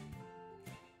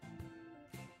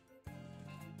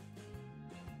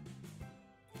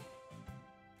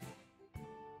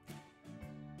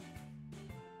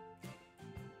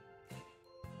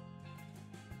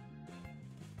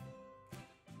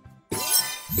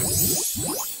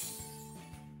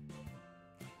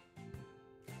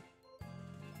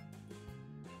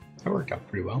 That worked out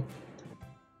pretty well.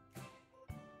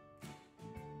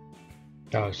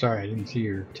 Oh, sorry, I didn't see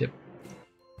your tip.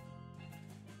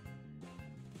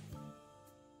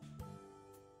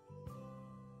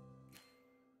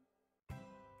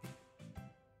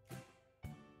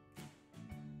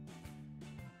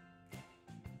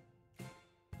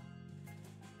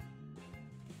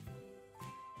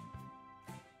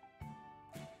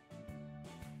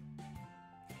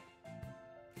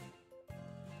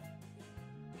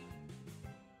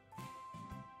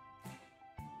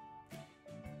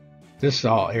 This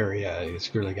all area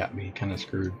has really got me kind of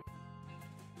screwed.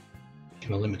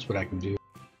 Kind of limits what I can do.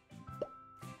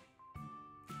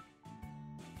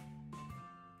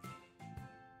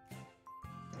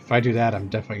 If I do that, I'm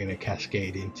definitely going to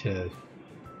cascade into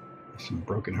some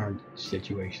broken heart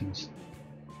situations.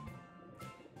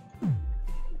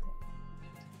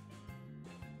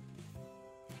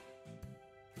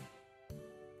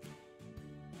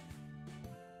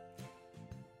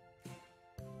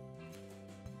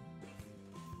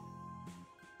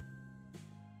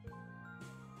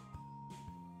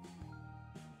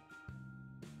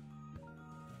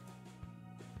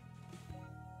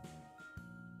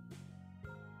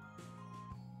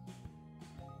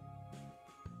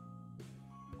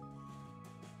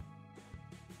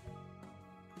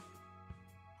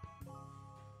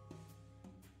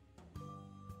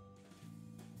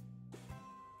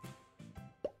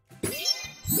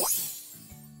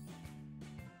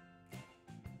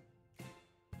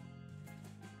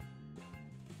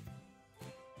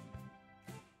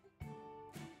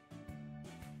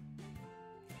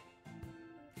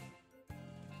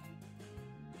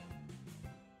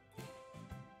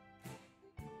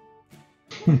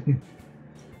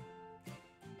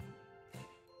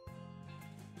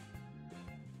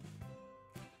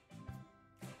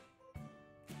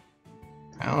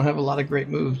 don't have a lot of great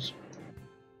moves.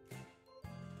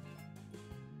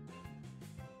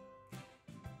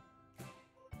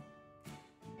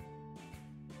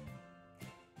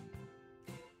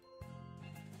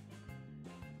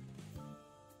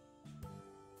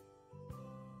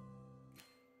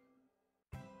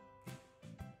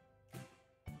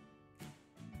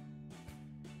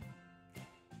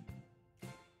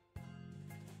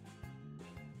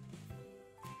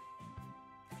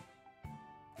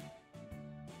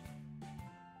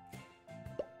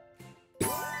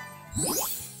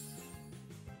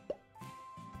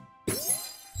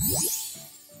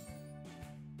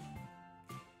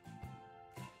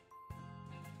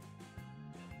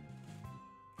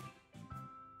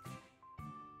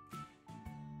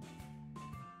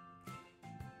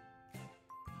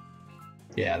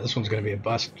 Yeah, this one's gonna be a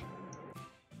bust.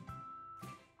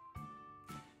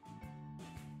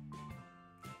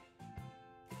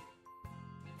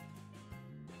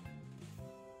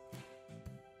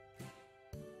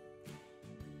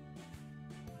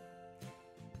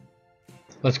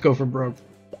 Let's go for broke.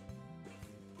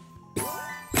 That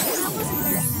wasn't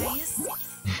very nice.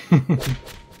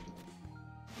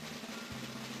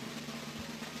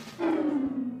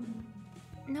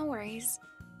 No worries.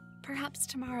 Perhaps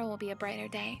tomorrow will be a brighter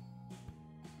day.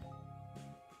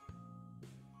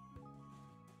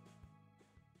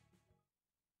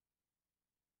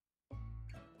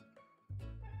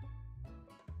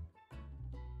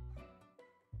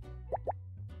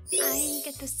 I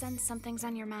get the sense something's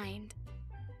on your mind.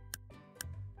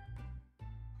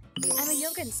 I'm a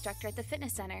yoga instructor at the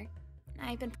fitness center.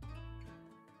 I've been...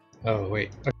 Oh,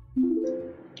 wait. What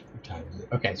time is it?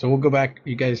 Okay, so we'll go back.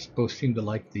 You guys both seem to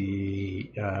like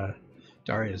the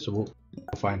Daria, so we'll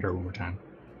find her one more time.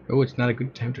 Oh, it's not a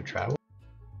good time to travel?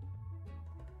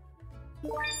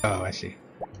 Oh, I see.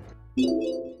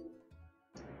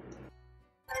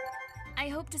 I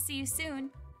hope to see you soon.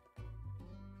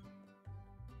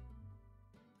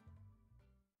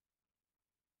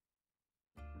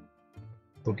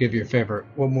 We'll give your favorite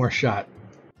one more shot.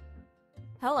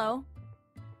 Hello.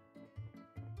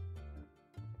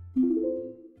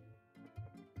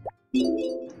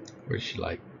 Where's she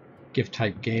like? Gift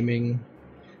type gaming.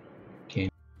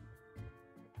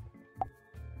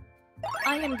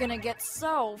 I am gonna get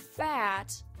so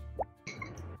fat.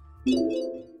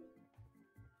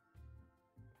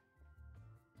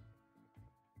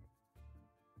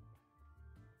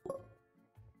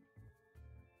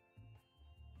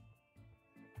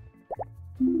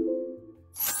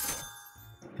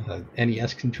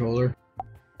 NES controller.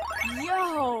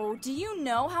 Yo, do you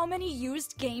know how many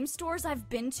used game stores I've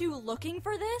been to looking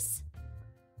for this?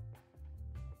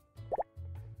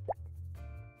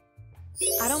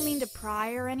 I don't mean to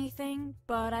pry or anything,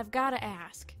 but I've gotta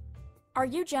ask. Are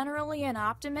you generally an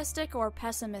optimistic or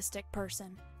pessimistic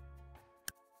person?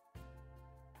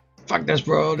 Fuck this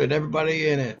world and everybody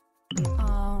in it.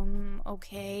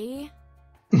 Okay.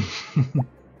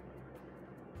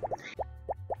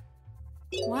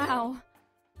 Wow.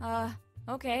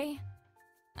 Okay.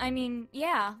 I mean,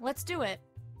 yeah, let's do it.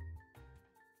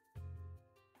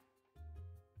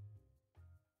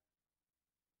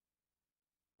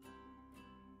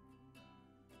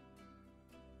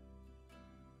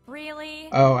 Really?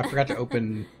 Oh, I forgot to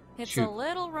open. It's Shoot. a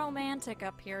little romantic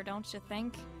up here, don't you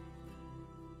think?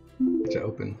 To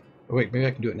open. Oh, wait, maybe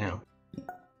I can do it now.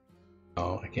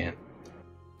 Oh, I can't.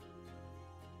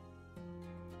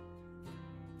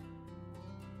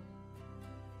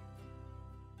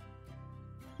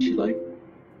 She like.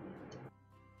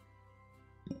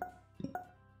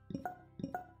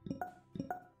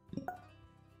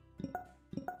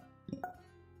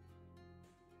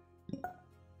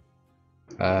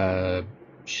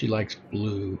 She likes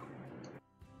blue.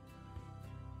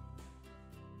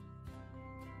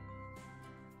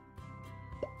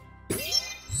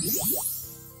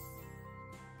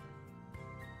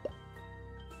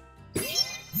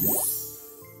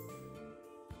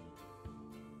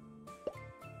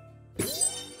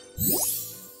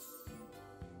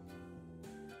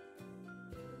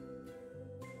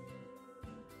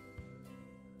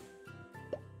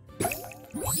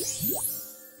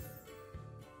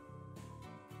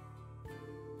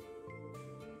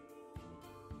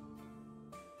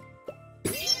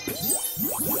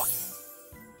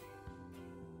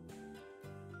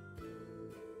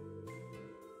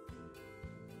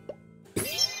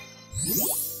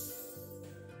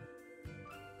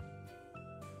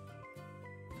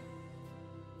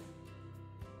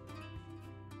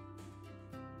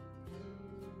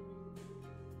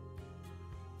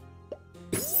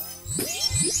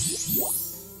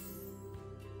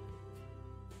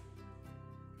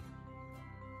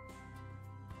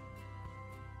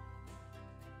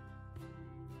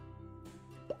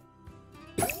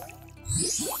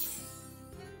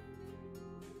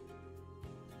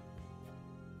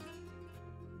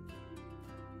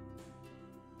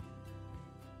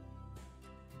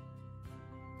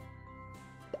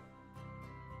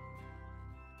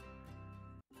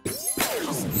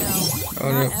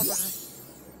 Oh Not no. ever.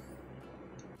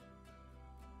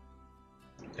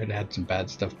 It had some bad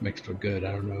stuff mixed with good.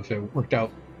 I don't know if it worked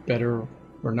out better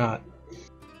or not.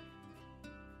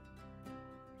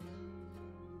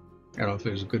 I don't know if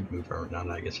it was a good move or not,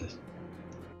 I guess.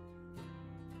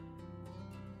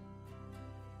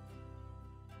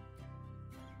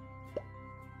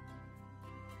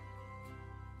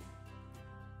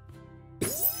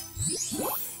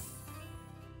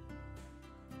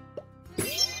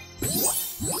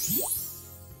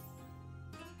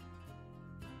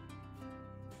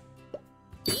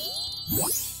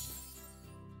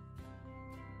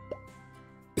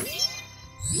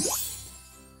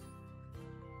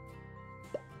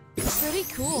 Pretty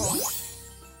cool.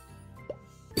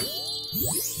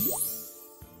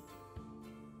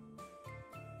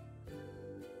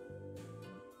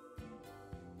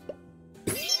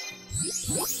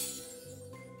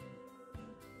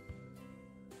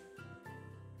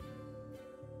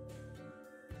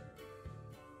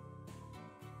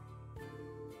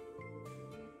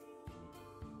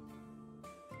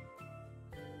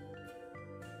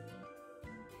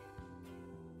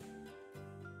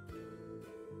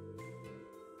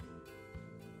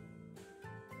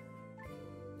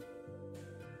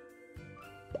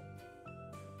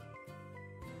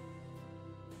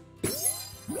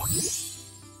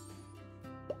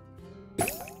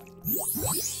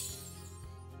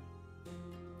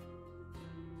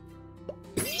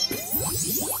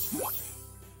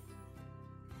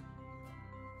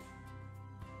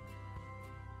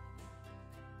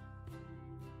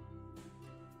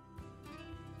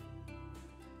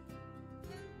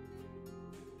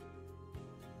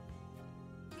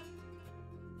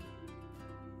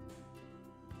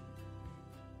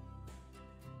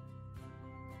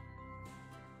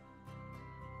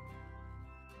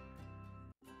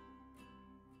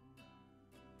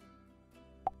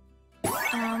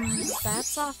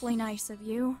 That's awfully nice of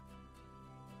you.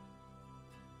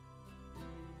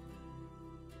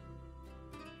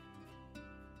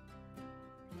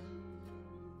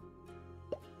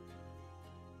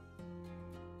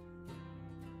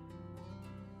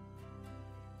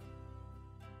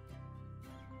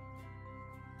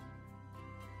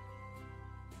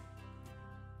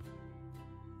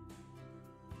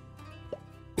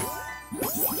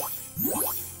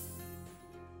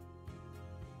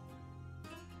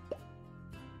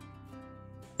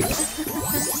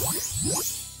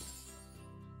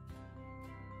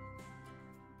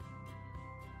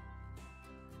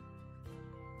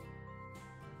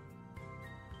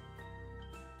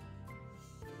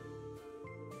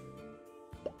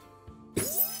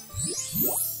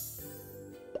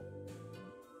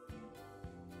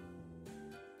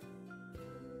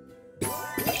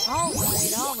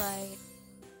 All right.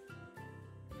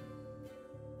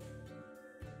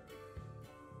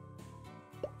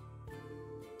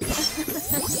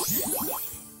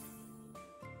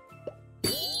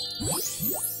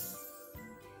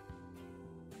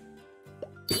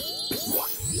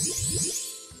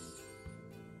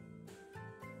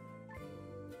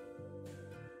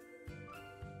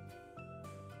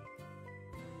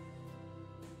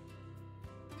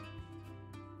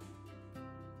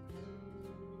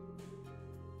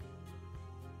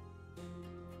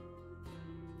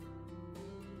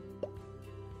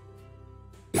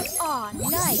 Aw,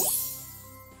 nice!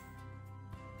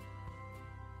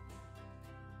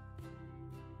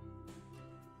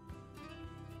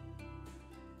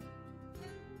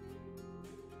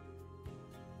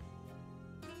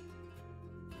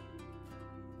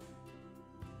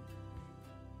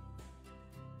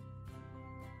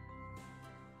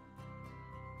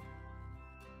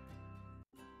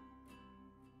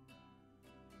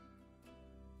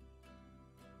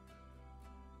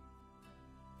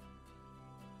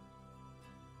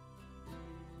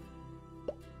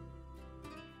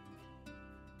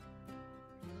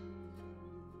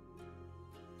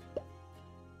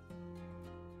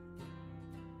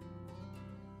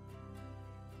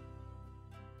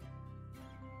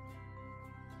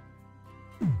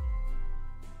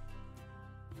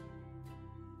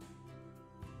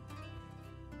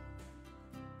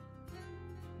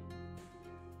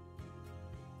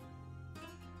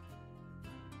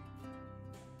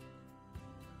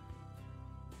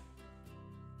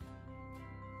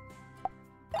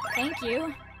 Thank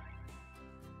you.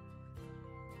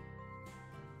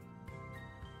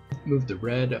 Move the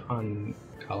red on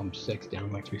column 6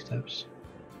 down like 3 steps.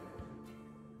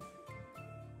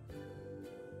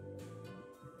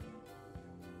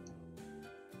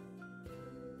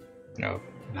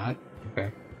 Not?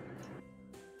 Okay.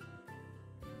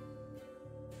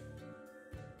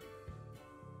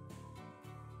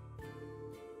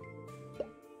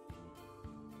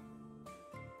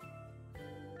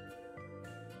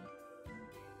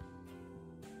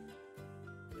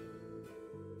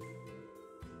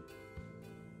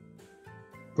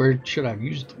 Where should I have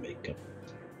used the makeup?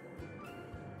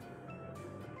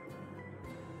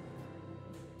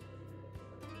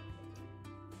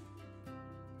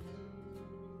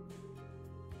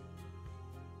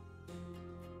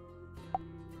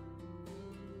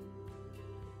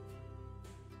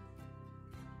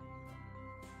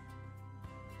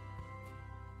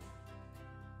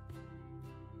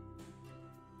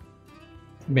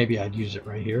 Maybe I'd use it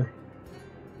right here.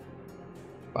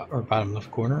 Or bottom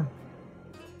left corner.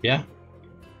 Yeah.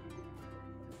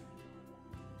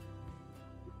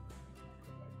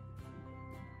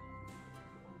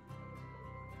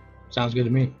 Sounds good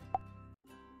to me.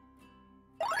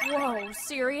 Whoa,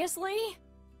 seriously?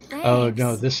 Thanks. Oh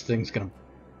no, this thing's gonna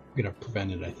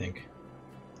prevent it, I think.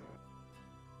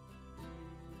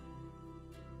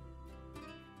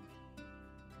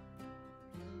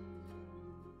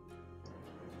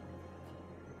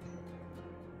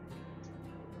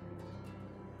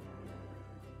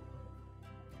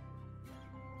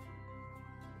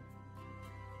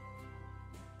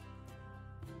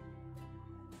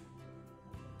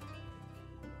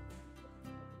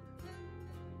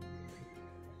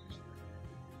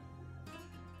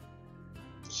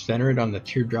 Center it on the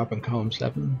teardrop in column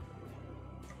 7.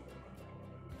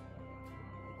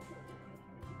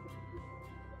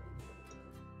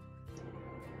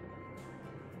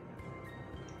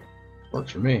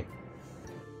 Works for me.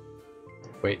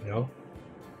 Wait, no.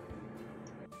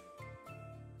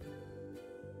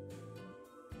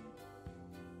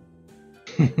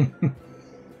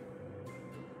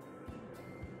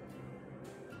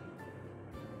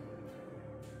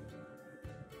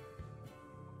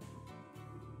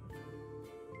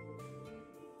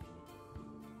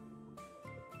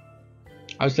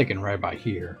 I was thinking right about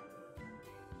here,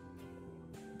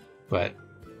 but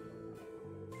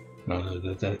I don't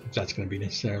know that's going to be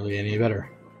necessarily any better.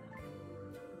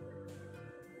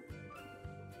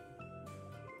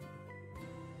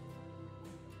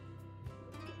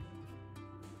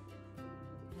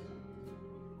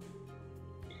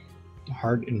 The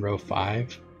heart in row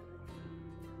 5.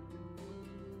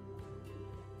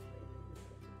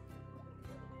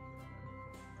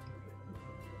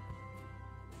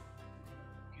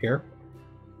 Here.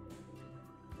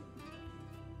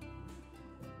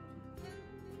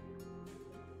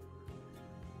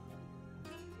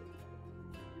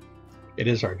 It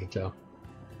is hard to tell.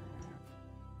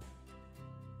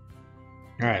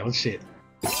 All right, let's see it.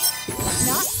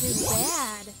 Not too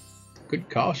bad. Good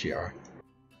call, Shiara.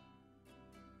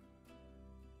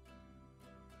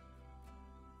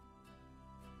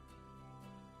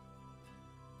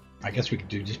 I guess we could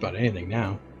do just about anything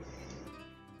now.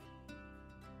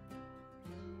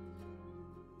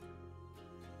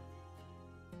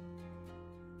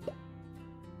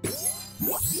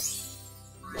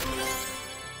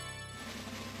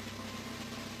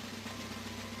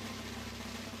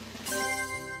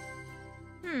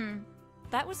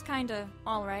 That was kinda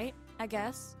alright, I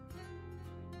guess.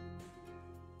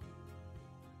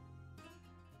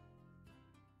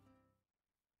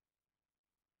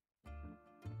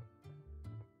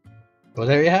 Well,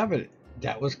 there you have it.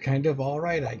 That was kind of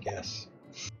alright, I guess.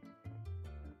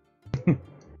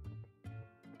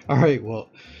 Alright, well,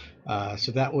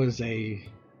 so that was a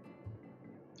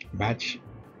match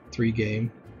 3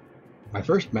 game. My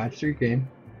first match 3 game,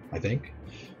 I think.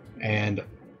 And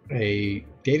a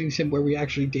dating sim where we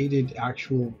actually dated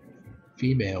actual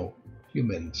female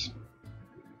humans.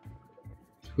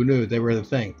 Who knew they were the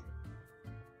thing?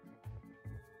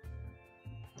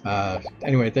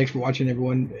 Anyway, thanks for watching,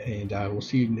 everyone, and we'll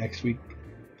see you next week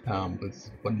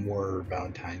with one more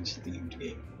Valentine's themed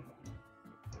game.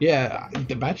 Yeah,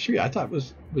 the match 3 I thought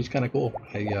was kind of cool.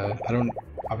 I don't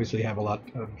obviously have a lot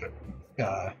of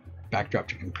backdrop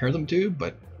to compare them to,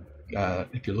 but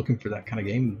if you're looking for that kind of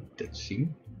game that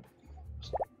seemed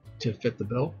to fit the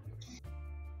bill.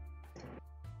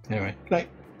 Anyway, good night.